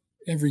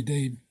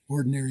 everyday,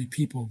 ordinary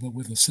people, but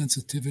with a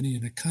sensitivity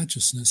and a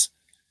consciousness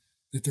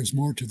that there's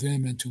more to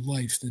them and to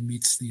life than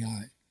meets the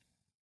eye.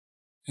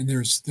 And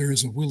there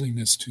is a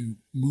willingness to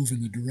move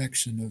in the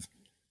direction of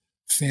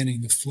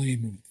fanning the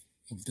flame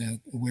of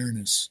that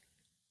awareness.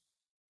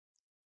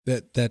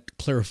 That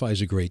clarifies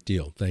a great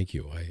deal. Thank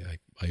you.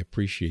 I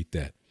appreciate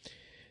that.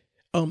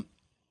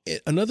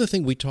 Another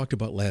thing we talked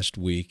about last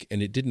week,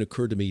 and it didn't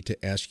occur to me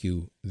to ask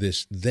you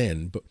this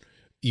then, but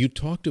you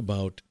talked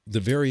about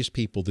the various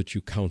people that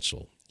you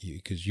counsel,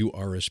 because you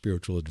are a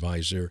spiritual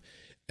advisor,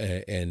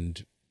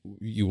 and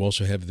you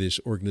also have this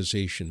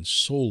organization,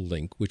 Soul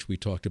Link, which we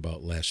talked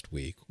about last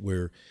week,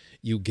 where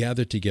you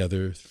gather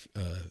together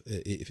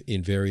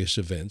in various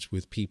events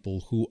with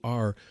people who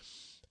are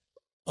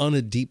on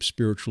a deep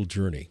spiritual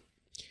journey.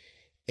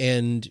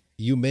 And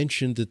you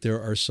mentioned that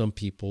there are some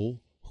people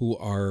who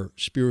are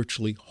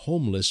spiritually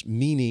homeless,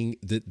 meaning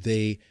that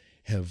they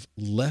have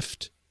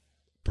left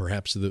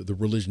perhaps the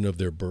religion of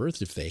their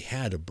birth, if they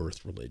had a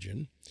birth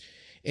religion.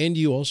 And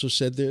you also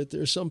said that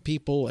there are some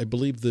people, I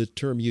believe the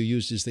term you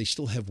used is they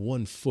still have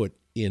one foot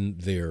in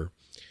their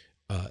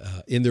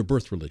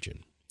birth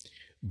religion,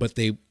 but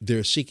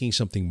they're seeking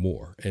something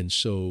more, and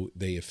so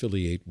they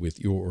affiliate with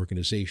your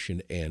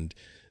organization and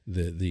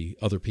the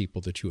other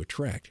people that you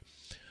attract.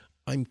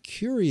 I'm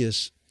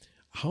curious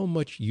how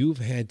much you've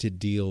had to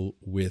deal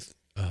with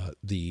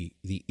the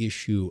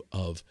issue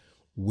of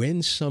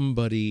when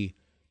somebody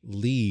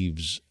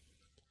leaves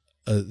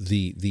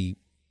the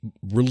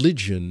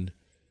religion,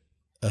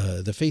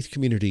 the faith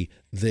community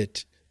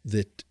that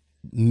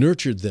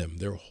nurtured them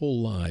their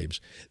whole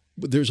lives.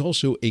 But there's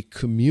also a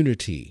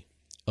community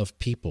of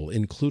people,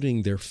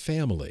 including their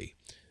family,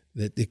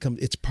 that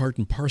it's part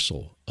and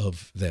parcel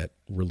of that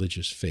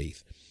religious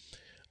faith.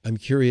 I'm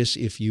curious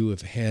if you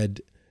have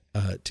had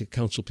to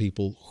counsel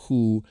people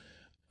who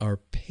are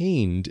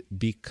pained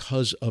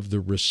because of the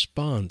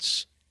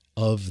response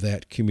of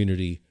that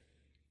community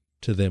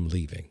to them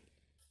leaving.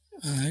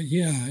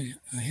 Yeah,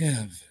 I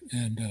have.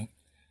 And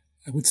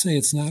I would say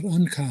it's not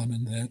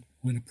uncommon that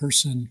when a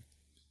person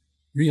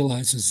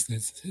realizes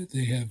that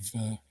they have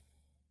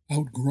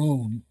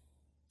outgrown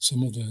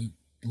some of the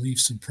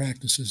beliefs and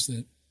practices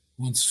that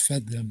once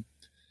fed them,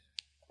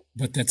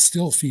 but that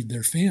still feed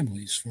their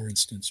families, for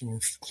instance, or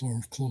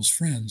close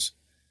friends,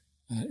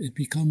 it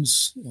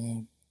becomes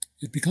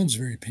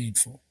very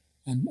painful.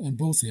 on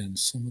both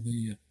ends. Some of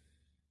the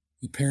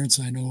parents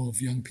I know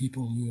of young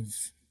people who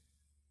have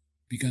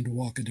begun to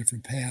walk a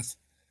different path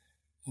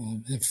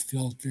have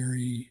felt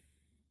very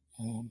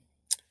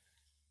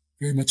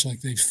much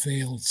like they've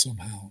failed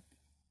somehow.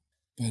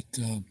 But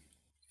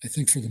I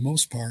think for the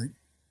most part,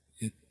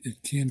 it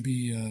can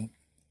be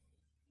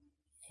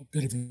a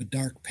bit of a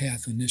dark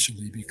path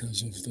initially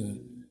because of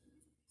the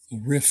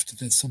rift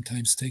that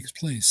sometimes takes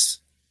place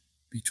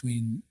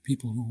between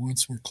people who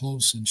once were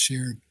close and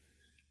shared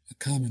a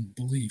common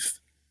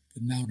belief,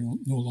 but now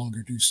no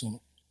longer do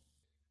so.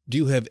 Do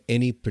you have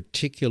any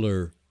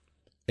particular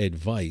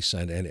advice?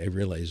 And I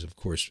realize, of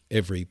course,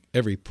 every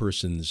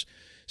person's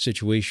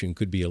situation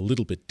could be a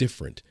little bit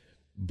different,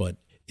 but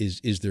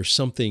is there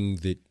something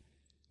that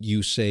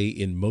you say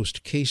in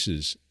most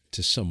cases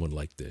to someone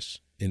like this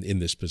in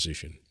this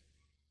position?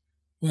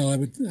 Well,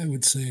 I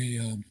would say,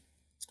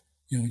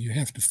 you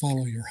have to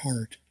follow your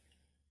heart,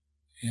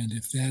 and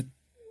if that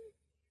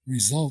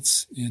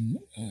results in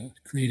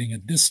creating a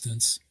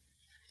distance,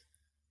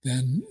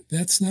 then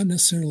that's not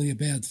necessarily a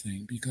bad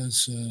thing,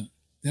 because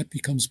that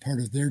becomes part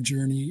of their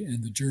journey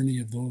and the journey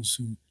of those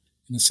who,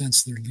 in a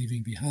sense, they're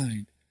leaving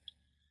behind.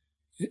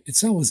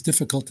 It's always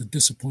difficult to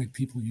disappoint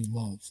people you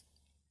love.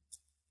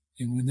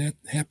 And when that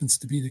happens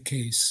to be the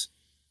case,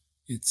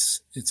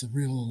 it's a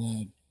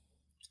real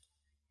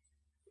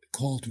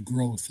call to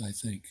growth, I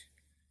think,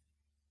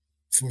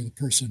 for the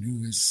person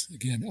who has,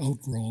 again,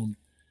 outgrown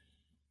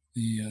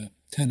the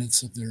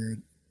tenets of their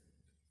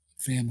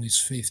family's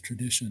faith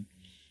tradition.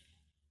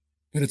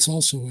 But it's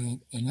also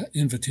an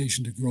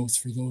invitation to growth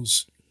for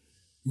those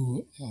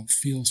who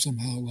feel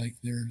somehow like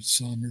their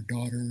son or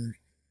daughter,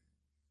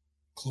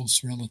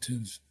 close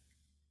relative,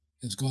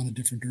 has gone a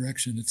different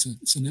direction.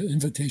 It's an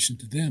invitation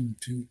to them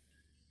to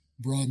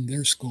broaden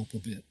their scope a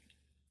bit.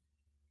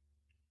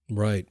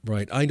 Right.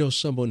 I know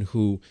someone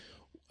who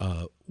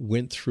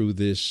went through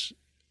this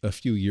a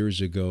few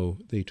years ago.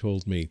 They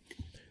told me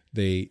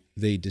they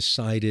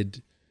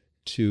decided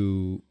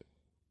to.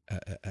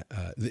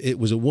 It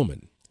was a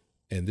woman,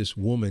 and this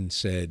woman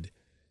said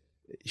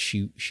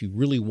she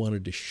really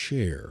wanted to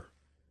share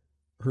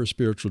her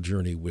spiritual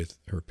journey with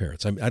her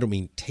parents. I don't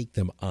mean take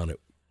them on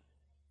it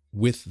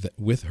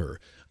with her.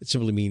 I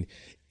simply mean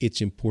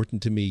it's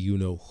important to me,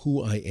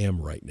 who I am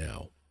right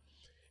now.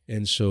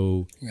 And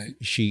so right.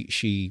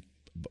 She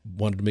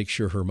wanted to make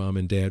sure her mom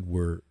and dad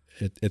were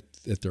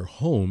at their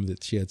home,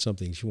 that she had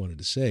something she wanted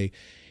to say.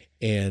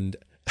 And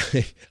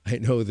I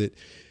know that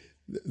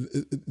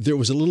there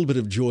was a little bit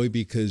of joy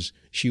because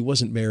she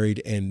wasn't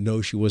married, and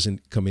no, she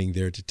wasn't coming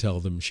there to tell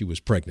them she was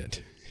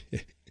pregnant.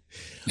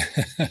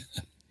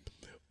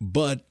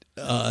 But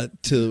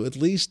to at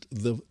least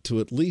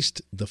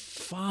the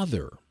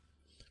father,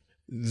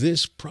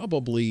 this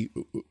probably,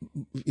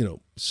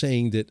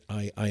 saying that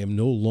I am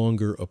no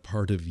longer a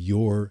part of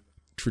your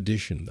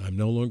tradition. I'm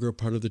no longer a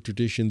part of the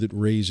tradition that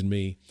raised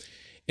me.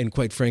 And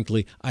quite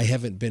frankly, I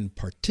haven't been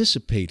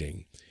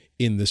participating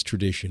in this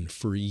tradition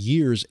for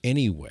years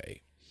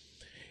anyway.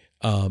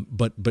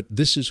 But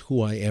this is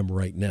who I am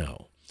right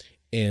now.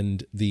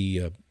 And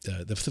the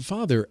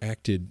father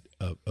acted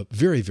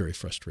very, very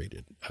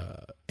frustrated,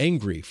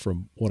 angry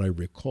from what I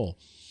recall.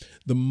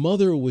 The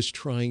mother was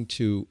trying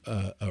to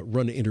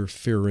run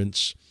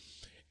interference,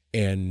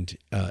 and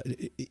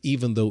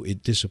even though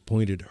it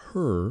disappointed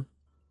her,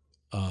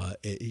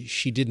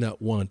 she did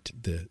not want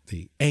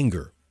the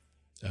anger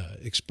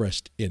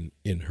expressed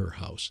in her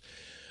house.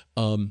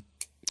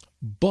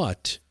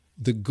 But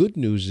the good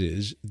news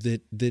is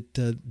that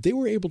they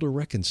were able to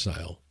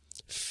reconcile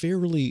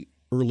fairly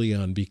early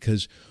on,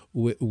 because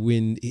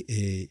when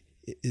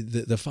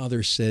the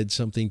father said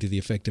something to the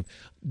effect of,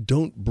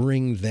 "Don't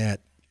bring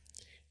that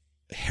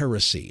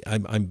heresy."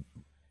 I'm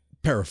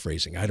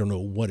paraphrasing. I don't know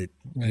what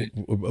right.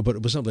 But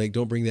it was something like,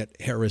 "Don't bring that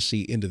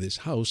heresy into this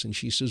house." And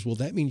she says, "Well,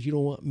 that means you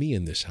don't want me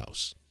in this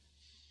house,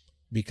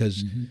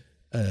 because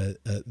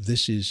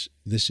this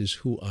is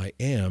who I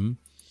am."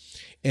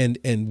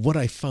 And what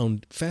I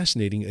found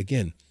fascinating,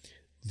 again,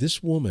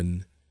 this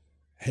woman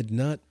had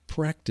not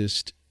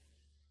practiced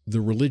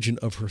the religion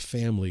of her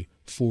family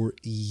for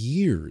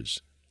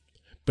years,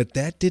 but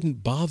that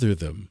didn't bother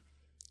them.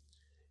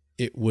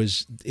 It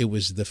was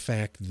the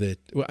fact that,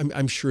 well,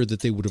 I'm sure that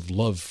they would have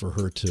loved for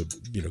her to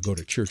go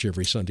to church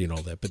every Sunday and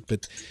all that,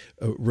 but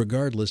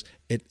regardless,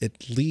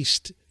 at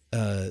least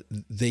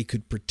they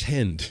could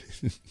pretend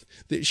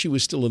that she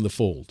was still in the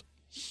fold.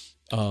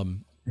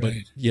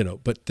 Right.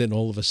 But then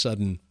all of a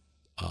sudden,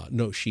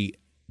 no, she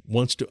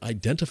wants to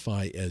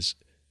identify as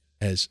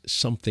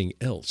something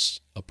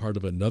else, a part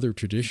of another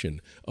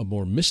tradition, a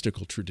more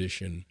mystical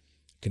tradition,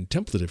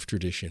 contemplative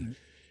tradition.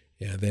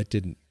 Yeah, that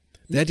didn't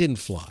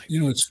fly.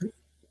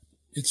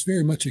 It's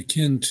very much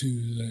akin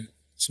to the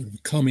sort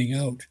of coming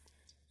out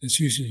that's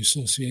usually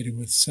associated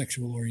with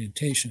sexual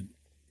orientation.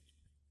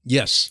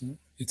 Yes.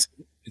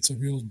 It's a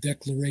real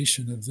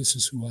declaration of this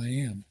is who I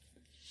am.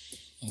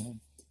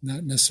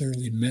 Not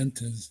necessarily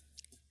meant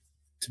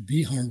to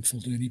be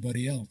harmful to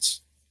anybody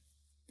else,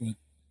 but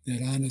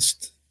that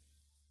honest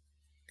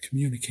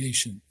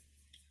communication,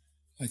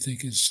 I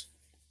think, is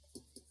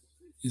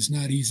is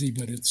not easy,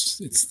 but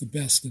it's the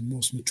best and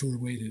most mature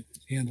way to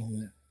handle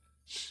that.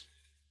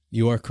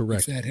 You are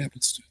correct. If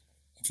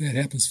that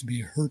happens to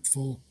be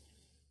hurtful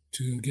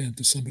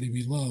to somebody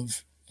we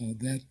love,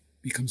 that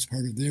becomes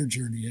part of their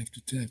journey. You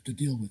have to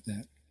deal with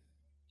that.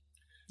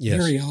 Yes.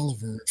 Mary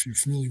Oliver, if you're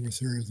familiar with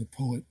her, the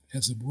poet,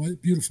 has a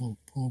beautiful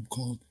poem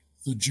called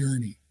 "The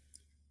Journey,"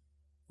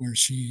 where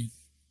she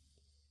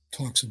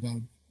talks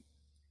about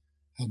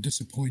how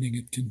disappointing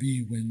it can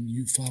be when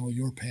you follow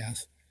your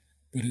path,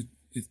 but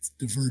it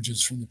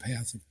diverges from the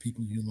path of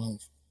people you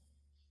love.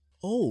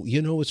 Oh,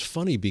 it's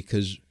funny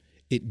because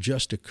it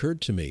just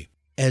occurred to me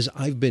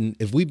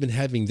if we've been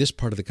having this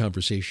part of the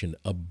conversation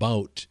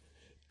about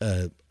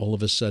all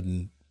of a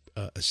sudden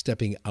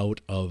stepping out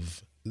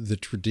of the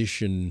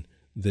tradition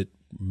that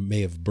may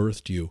have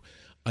birthed you,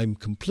 I'm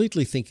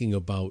completely thinking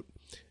about,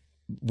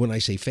 when I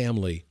say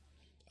family,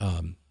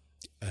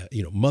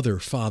 mother,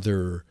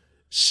 father,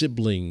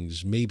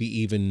 siblings, maybe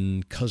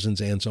even cousins,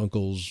 aunts,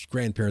 uncles,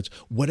 grandparents,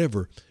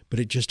 whatever. But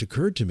it just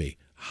occurred to me,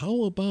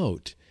 how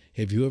about,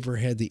 have you ever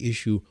had the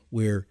issue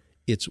where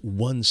it's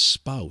one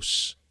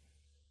spouse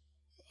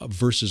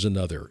versus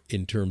another,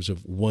 in terms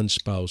of one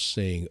spouse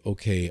saying,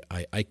 okay,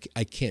 I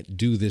can't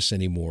do this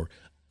anymore.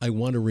 I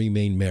want to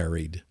remain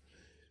married,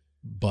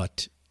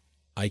 but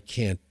I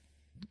can't,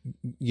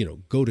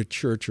 go to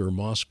church or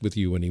mosque with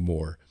you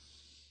anymore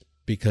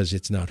because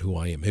it's not who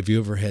I am. Have you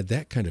ever had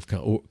that kind of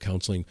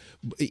counseling,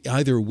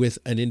 either with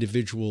an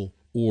individual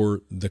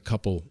or the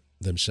couple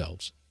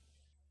themselves?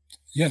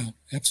 Yeah,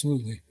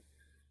 absolutely.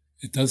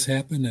 It does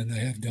happen, and I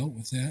have dealt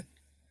with that.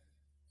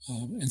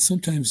 And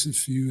sometimes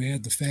if you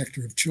add the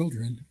factor of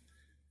children,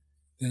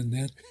 then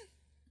that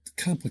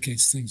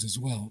complicates things as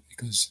well,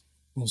 because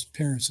most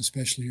parents,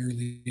 especially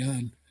early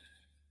on,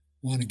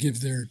 want to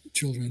give their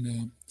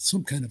children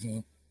some kind of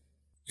a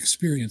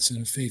experience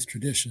in a faith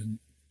tradition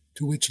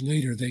to which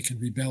later they can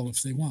rebel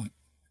if they want.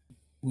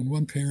 When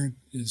one parent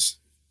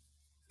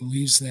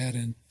believes that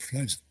and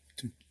tries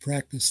to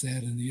practice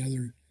that, and the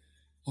other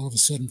all of a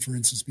sudden, for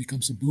instance,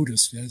 becomes a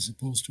Buddhist as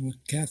opposed to a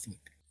Catholic,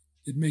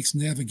 it makes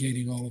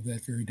navigating all of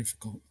that very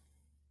difficult.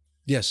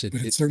 Yes,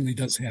 but it certainly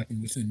does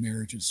happen within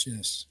marriages.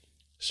 Yes,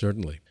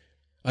 certainly.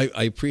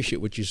 I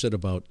appreciate what you said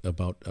about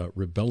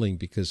rebelling,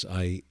 because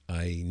I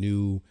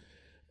knew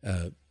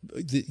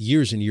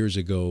years and years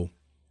ago,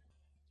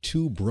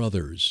 two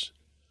brothers,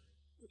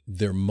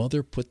 their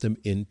mother put them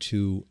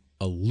into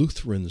a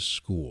Lutheran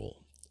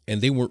school,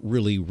 and they weren't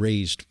really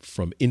raised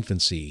from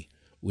infancy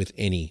with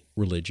any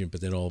religion,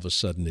 but then all of a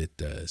sudden,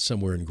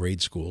 somewhere in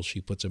grade school,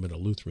 she puts them in a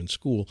Lutheran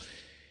school,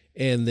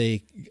 and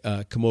they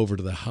come over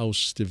to the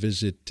house to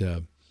visit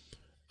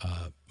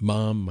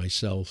Mom,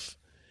 myself,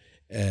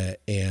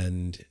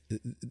 and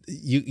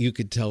you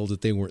could tell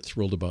that they weren't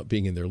thrilled about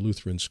being in their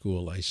Lutheran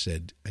school. I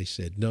said,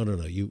 no,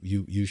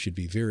 you should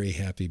be very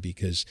happy,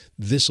 because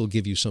this will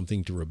give you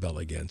something to rebel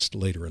against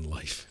later in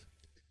life.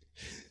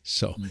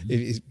 So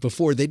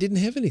before, they didn't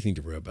have anything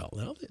to rebel.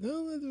 Now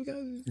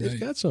they've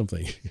got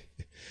something.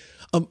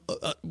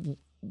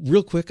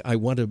 Real quick, I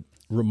want to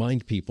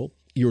remind people,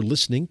 you're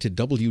listening to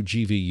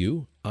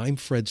WGVU. I'm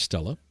Fred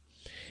Stella,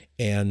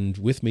 and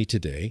with me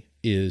today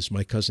is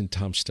my cousin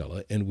Tom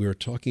Stella, and we're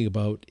talking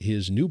about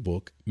his new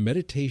book,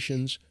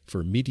 Meditations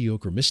for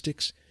Mediocre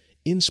Mystics,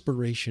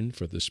 Inspiration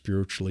for the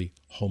Spiritually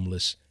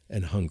Homeless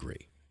and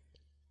Hungry.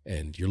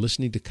 And you're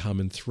listening to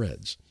Common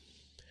Threads.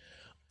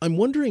 I'm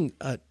wondering,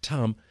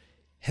 Tom,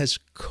 has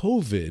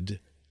COVID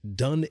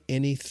done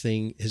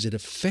anything? Has it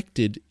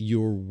affected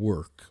your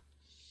work?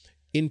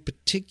 In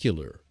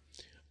particular,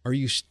 are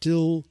you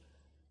still,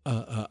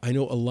 I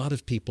know a lot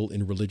of people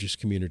in religious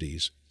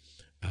communities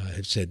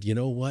have said, you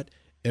know what,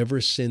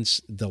 ever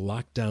since the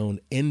lockdown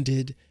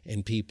ended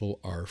and people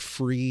are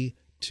free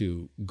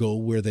to go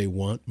where they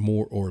want,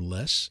 more or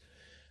less,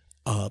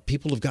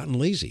 people have gotten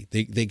lazy.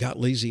 They got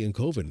lazy in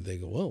COVID. They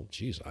go, well,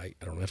 geez, I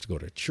don't have to go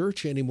to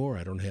church anymore.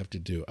 I don't have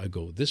to I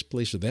go this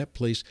place or that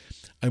place.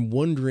 I'm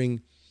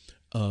wondering,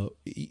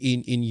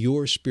 in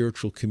your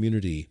spiritual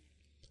community,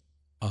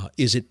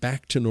 is it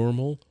back to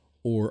normal,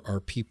 or are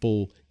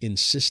people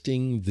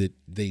insisting that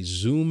they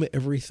Zoom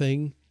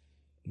everything?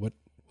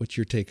 What's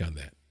your take on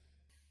that?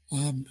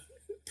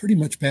 Pretty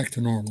much back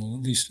to normal,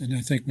 at least. And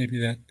I think maybe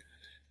that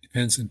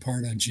depends in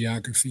part on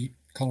geography.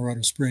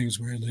 Colorado Springs,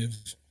 where I live,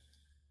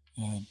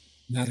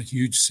 not a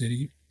huge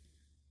city,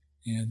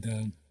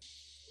 and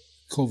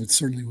COVID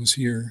certainly was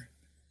here,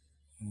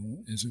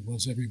 as it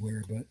was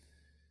everywhere, but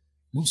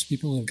most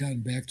people have gotten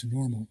back to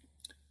normal.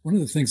 One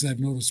of the things I've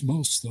noticed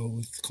most, though,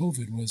 with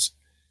COVID was,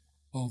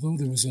 although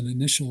there was an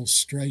initial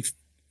strafing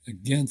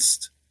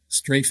against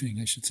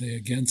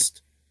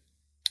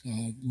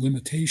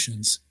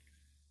limitations,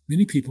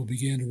 many people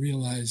began to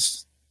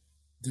realize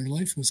their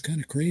life was kind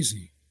of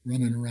crazy,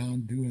 running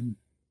around doing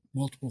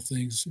multiple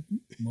things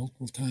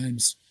multiple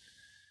times,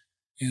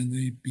 and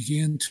they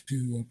began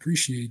to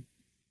appreciate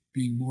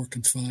being more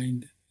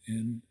confined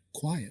and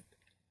quiet.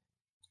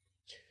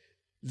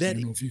 I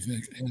don't know if you've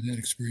had that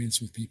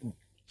experience with people.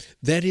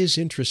 That is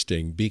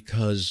interesting,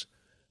 because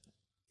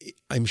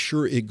I'm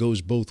sure it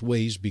goes both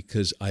ways,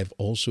 because I've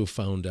also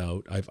found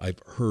out, I've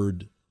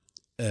heard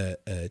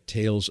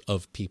tales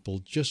of people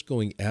just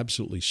going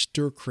absolutely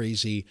stir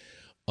crazy,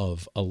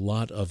 of a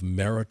lot of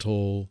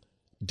marital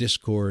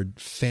discord,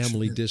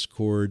 family Sure.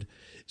 discord.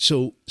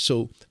 So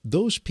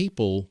those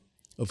people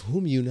of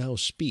whom you now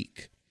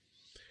speak,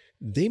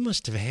 they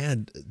must have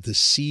had the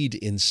seed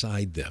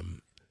inside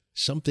them.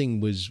 Something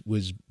was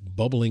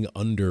bubbling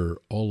under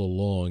all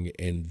along,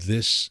 and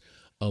this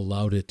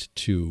allowed it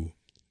to,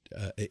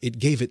 it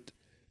gave it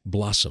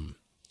blossom,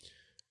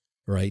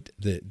 right?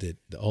 That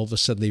all of a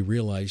sudden they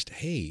realized,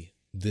 hey,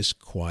 this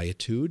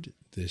quietude,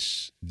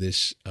 this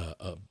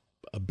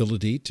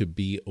ability to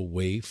be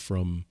away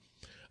from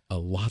a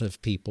lot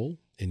of people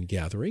in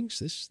gatherings,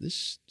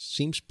 this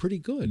seems pretty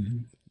good. Mm-hmm.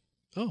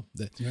 Oh,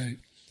 right.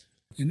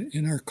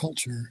 In our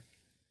culture,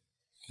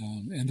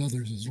 and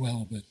others as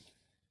well, but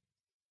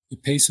the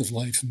pace of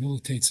life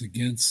militates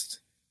against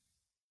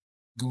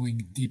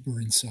going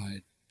deeper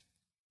inside.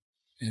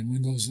 And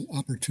when those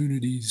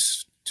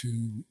opportunities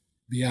to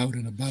be out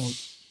and about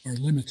are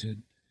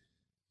limited,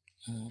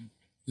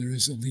 there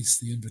is at least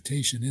the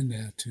invitation in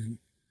that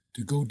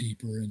to go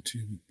deeper and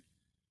to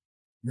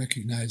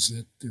recognize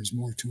that there's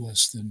more to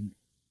us than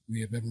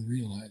we have ever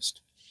realized.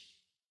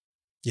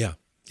 Yeah,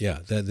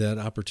 that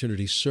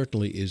opportunity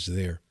certainly is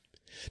there.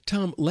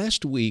 Tom,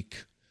 last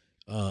week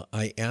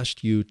I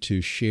asked you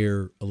to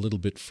share a little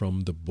bit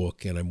from the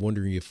book, and I'm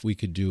wondering if we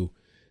could do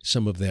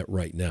some of that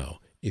right now.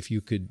 If you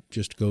could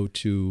just go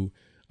to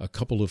a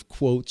couple of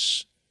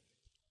quotes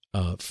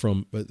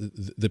from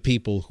the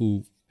people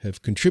who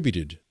have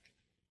contributed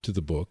to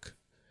the book,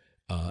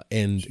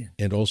 and Sure.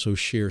 and also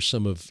share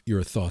some of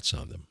your thoughts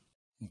on them.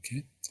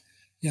 Okay.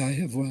 Yeah, I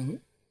have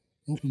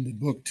opened the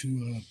book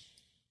to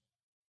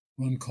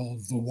one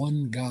called The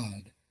One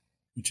God,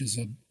 which is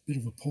a bit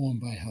of a poem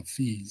by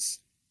Hafiz.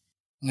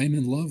 I am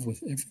in love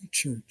with every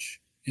church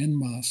and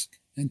mosque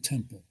and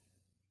temple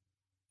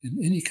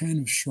and any kind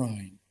of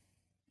shrine,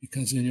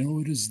 because I know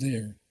it is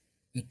there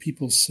that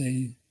people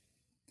say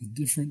the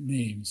different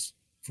names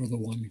for the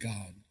one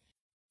God.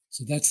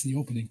 So that's the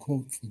opening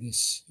quote for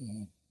this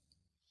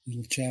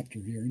little chapter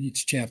here, and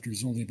each chapter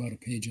is only about a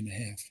page and a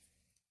half.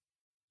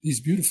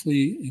 These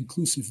beautifully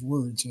inclusive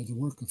words are the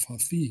work of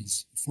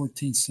Hafiz, a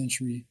 14th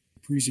century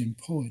Persian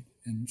poet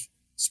and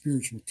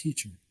spiritual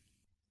teacher.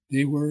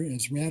 They were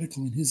as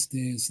radical in his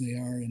day as they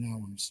are in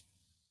ours,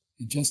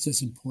 and just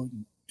as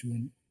important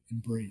to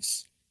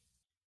embrace.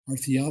 Our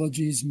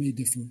theologies may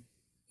differ,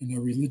 and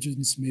our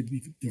religions may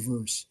be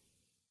diverse,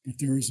 but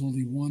there is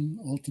only one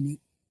ultimate,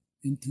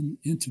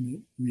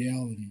 intimate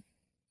reality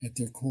at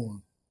their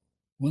core,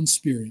 one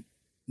spirit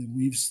that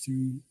weaves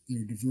through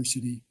their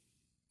diversity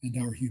and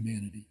our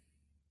humanity.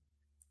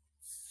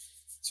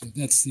 So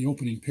that's the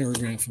opening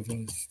paragraph of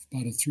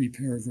about a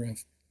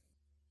 3-paragraph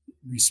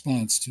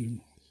response to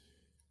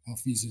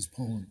Hafiz's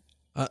poem.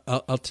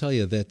 I'll tell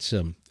you, that's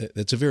a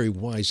very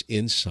wise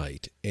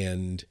insight,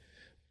 and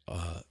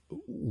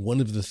one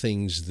of the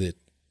things that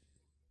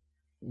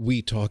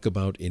we talk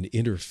about in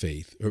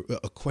interfaith, or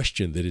a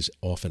question that is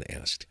often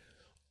asked: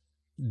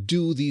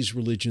 do these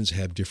religions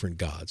have different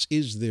gods?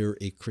 Is there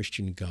a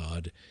Christian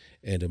God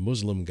and a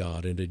Muslim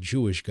God and a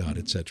Jewish God,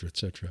 et cetera, et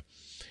cetera?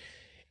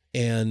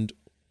 And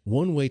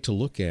one way to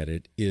look at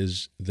it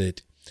is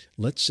that,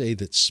 let's say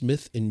that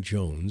Smith and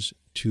Jones,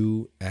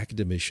 two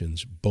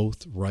academicians,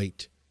 both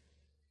write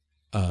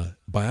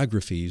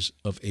biographies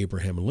of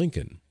Abraham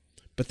Lincoln,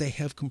 but they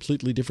have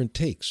completely different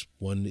takes.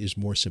 One is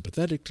more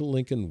sympathetic to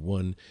Lincoln,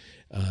 one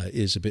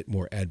is a bit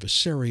more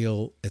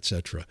adversarial,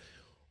 etc.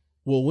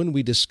 Well, when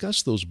we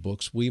discuss those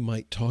books, we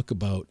might talk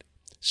about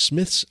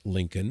Smith's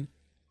Lincoln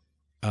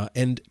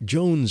and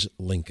Jones'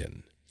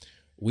 Lincoln.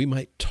 We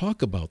might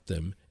talk about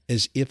them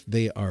as if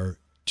they are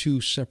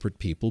two separate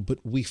people, but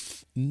we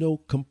know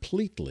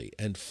completely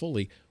and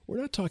fully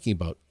we're not talking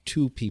about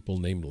two people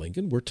named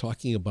Lincoln. We're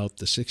talking about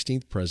the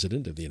 16th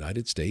president of the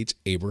United States,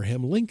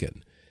 Abraham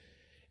Lincoln.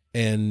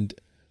 And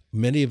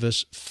many of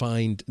us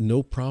find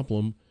no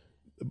problem.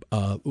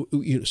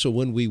 So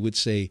when we would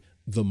say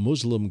the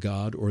Muslim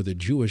God or the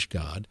Jewish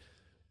God,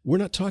 we're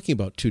not talking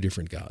about two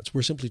different gods.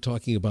 We're simply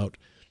talking about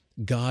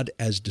God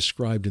as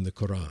described in the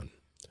Quran,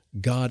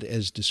 God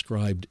as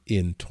described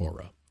in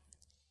Torah.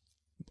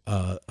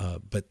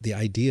 But the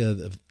idea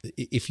of,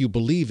 if you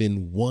believe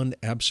in one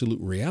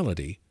absolute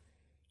reality,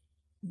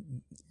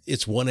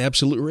 it's one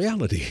absolute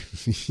reality.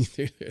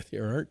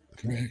 There aren't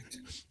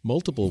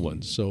multiple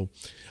ones. So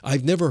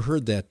I've never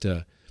heard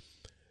that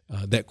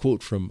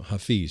quote from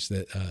Hafiz.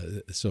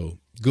 So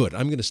good.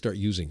 I'm going to start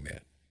using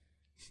that.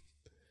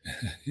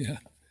 Yeah.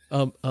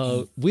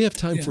 We have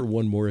time for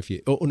one more. If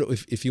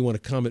you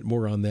want to comment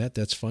more on that,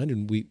 that's fine.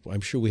 And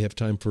I'm sure we have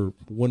time for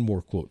one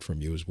more quote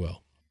from you as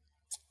well.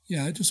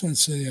 Yeah, I just want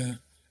to say,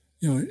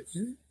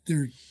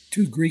 there are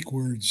two Greek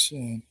words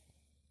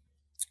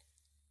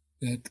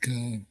that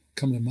come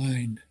to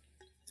mind,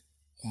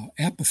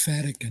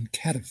 apophatic and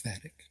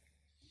cataphatic.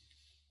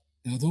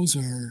 Now, those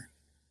are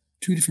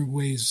two different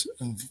ways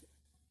of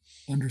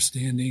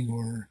understanding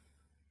or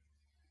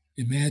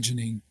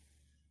imagining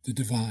the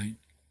divine.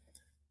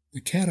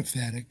 The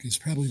cataphatic is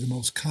probably the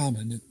most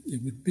common.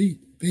 It would be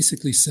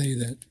basically say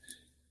that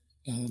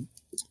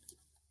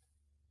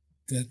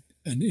that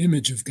an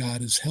image of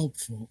God is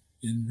helpful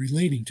in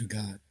relating to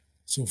God.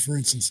 So, for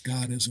instance,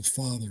 God as a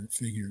father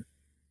figure,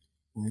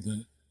 or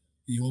the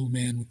old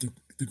man with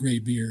the gray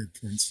beard,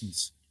 for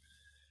instance,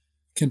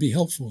 can be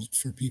helpful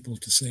for people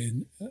to say,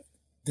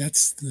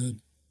 that's the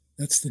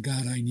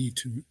God I need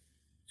to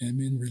am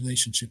in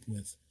relationship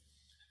with.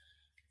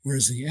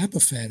 Whereas the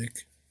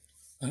apophatic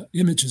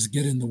images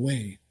get in the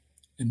way,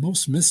 and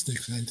most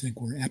mystics, I think,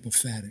 were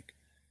apophatic.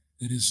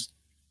 That is,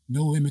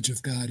 no image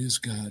of God is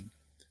God,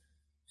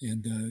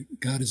 and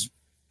God is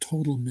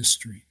total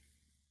mystery.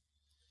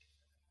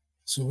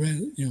 So,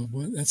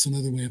 that's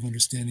another way of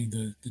understanding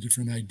the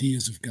different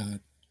ideas of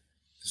God,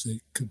 is they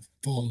could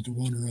fall into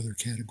one or other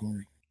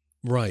category.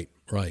 Right.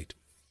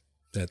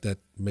 That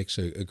makes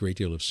a great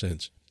deal of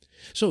sense.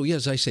 So,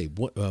 yes, I say,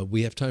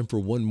 we have time for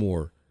one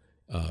more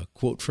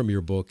quote from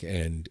your book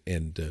and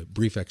a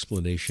brief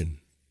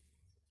explanation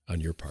on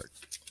your part.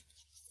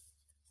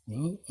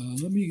 Well,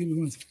 let me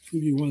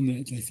give you one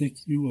that I think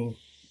you will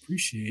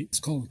appreciate. It's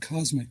called The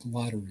Cosmic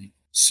Lottery.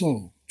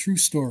 So, true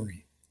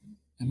story.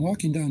 I'm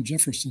walking down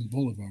Jefferson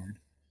Boulevard,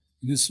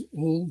 and this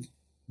old,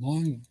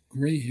 long,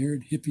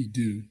 gray-haired hippie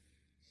dude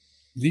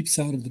leaps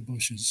out of the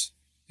bushes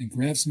and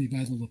grabs me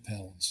by the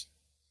lapels.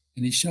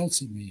 And he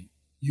shouts at me,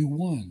 "You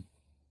won.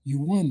 You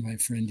won, my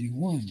friend, you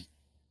won."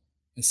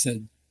 I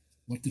said,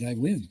 "What did I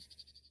win?"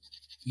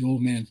 The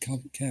old man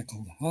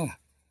cackled, "Ha,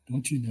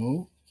 don't you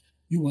know?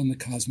 You won the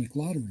cosmic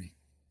lottery."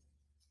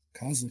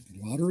 "Cosmic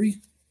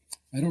lottery?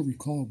 I don't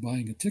recall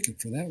buying a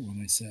ticket for that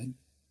one," I said.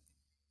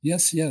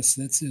 Yes,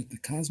 that's it, the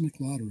cosmic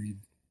lottery.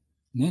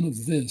 None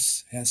of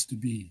this has to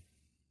be,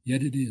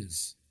 yet it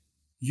is.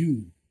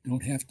 You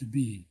don't have to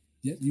be,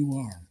 yet you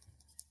are.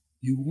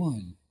 You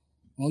won.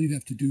 All you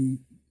have to do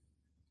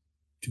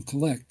to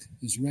collect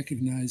is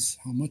recognize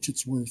how much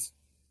it's worth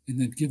and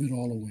then give it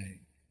all away.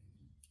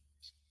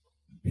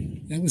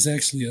 That was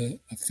actually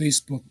a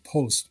Facebook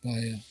post by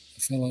a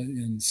fella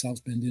in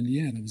South Bend,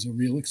 Indiana. It was a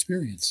real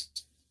experience.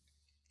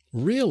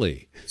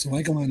 Really? So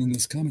I go on in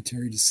this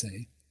commentary to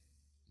say,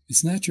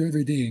 it's not your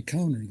everyday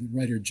encounter that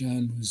writer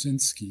John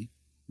Musinski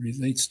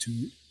relates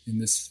to in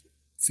this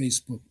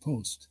Facebook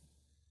post.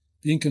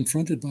 Being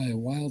confronted by a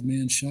wild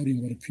man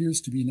shouting what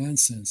appears to be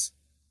nonsense,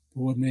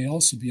 but what may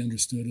also be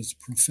understood as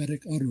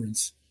prophetic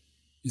utterance,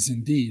 is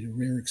indeed a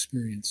rare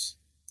experience.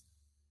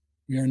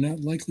 We are not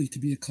likely to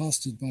be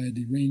accosted by a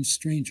deranged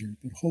stranger,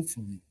 but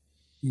hopefully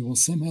we will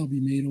somehow be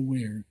made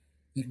aware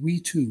that we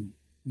too,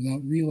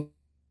 without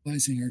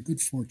realizing our good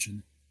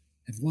fortune,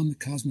 have won the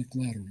cosmic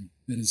lottery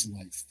that is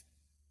life.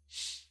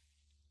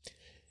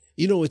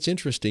 You know, it's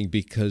interesting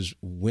because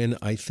when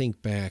I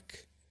think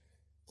back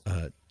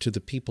to the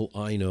people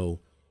I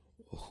know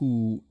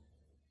who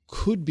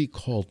could be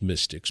called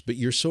mystics, but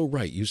you're so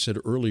right. You said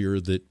earlier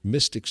that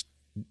mystics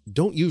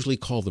don't usually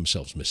call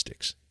themselves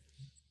mystics.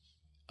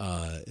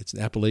 It's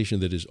an appellation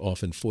that is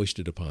often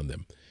foisted upon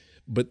them.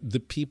 But the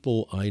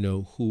people I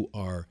know who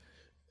are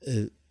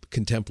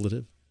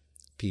contemplative,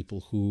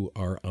 people who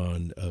are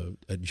on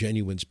a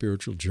genuine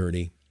spiritual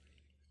journey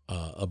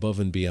above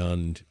and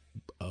beyond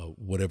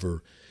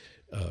whatever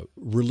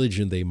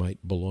religion they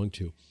might belong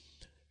to,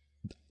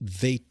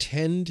 they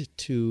tend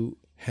to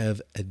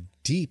have a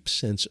deep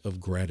sense of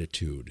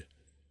gratitude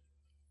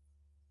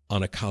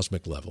on a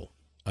cosmic level.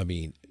 I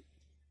mean,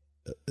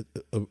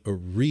 a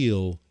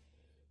real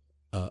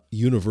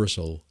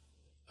universal,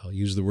 I'll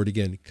use the word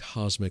again,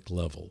 cosmic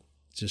level.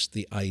 Just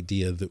the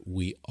idea that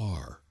we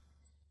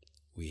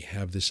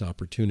have this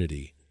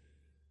opportunity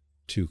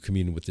to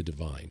commune with the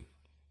divine.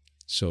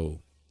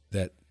 So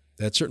that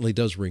certainly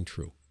does ring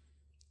true.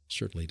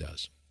 Certainly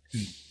does.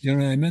 You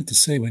know, I meant to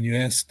say when you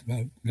asked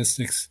about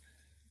mystics,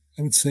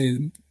 I would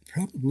say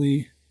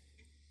probably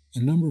a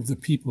number of the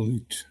people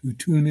who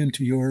tune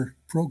into your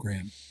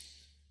program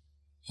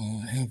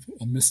have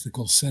a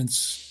mystical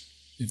sense.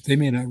 If they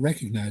may not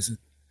recognize it,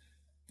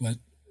 but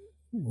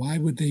why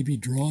would they be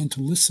drawn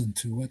to listen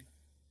to what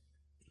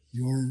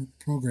your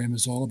program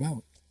is all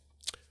about?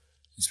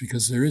 It's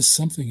because there is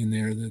something in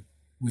there that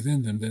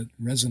within them that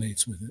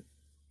resonates with it.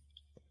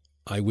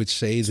 I would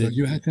say so that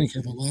you, I think,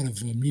 have a lot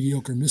of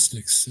mediocre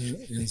mystics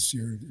as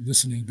your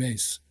listening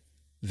base.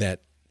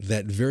 That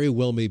very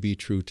well may be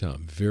true,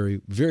 Tom.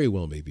 Very, very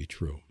well may be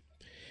true.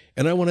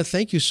 And I want to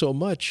thank you so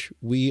much.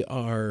 We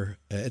are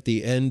at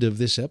the end of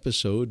this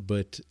episode,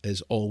 but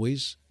as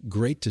always,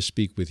 great to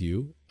speak with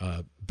you.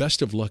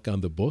 Best of luck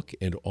on the book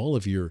and all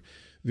of your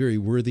very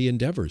worthy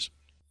endeavors.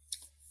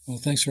 Well,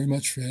 thanks very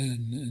much, Fred.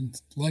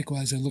 And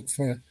likewise, I look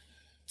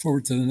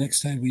forward to the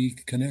next time we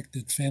connect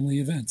at family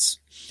events.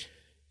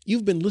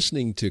 You've been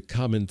listening to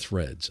Common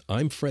Threads.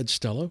 I'm Fred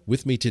Stella.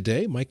 With me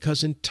today, my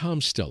cousin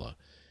Tom Stella.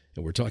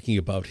 And we're talking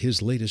about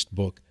his latest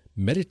book,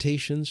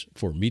 Meditations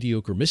for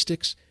Mediocre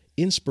Mystics,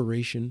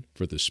 Inspiration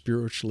for the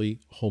Spiritually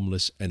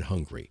Homeless and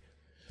Hungry.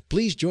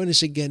 Please join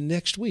us again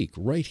next week,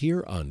 right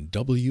here on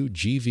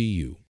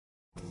WGVU.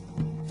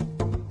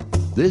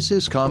 This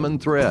is Common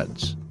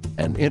Threads.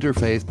 an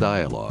interfaith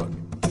dialogue.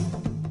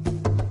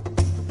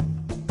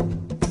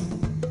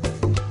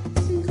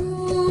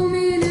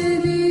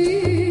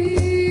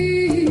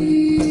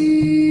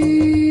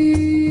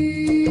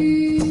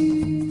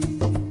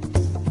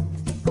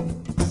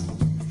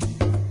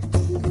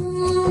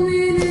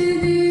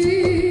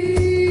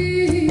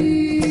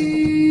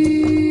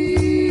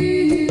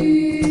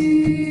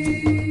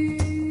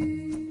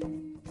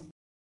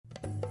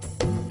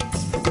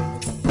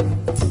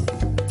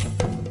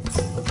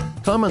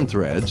 Common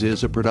Threads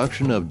is a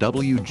production of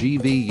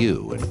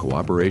WGVU in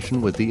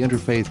cooperation with the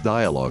Interfaith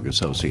Dialogue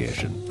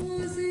Association.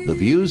 The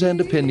views and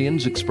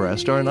opinions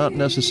expressed are not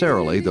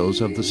necessarily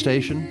those of the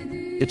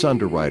station, its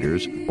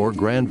underwriters, or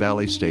Grand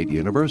Valley State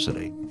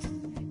University.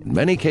 In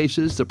many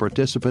cases, the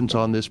participants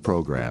on this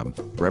program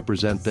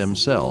represent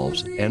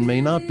themselves and may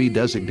not be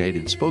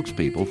designated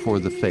spokespeople for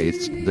the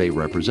faiths they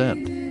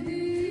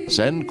represent.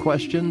 Send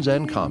questions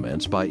and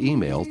comments by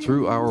email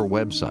through our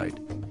website,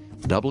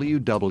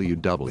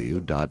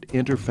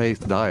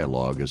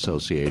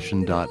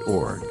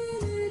 www.interfaithdialogueassociation.org.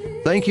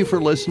 Thank you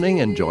for listening,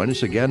 and join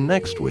us again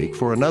next week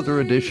for another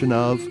edition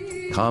of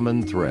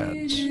Common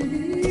Threads.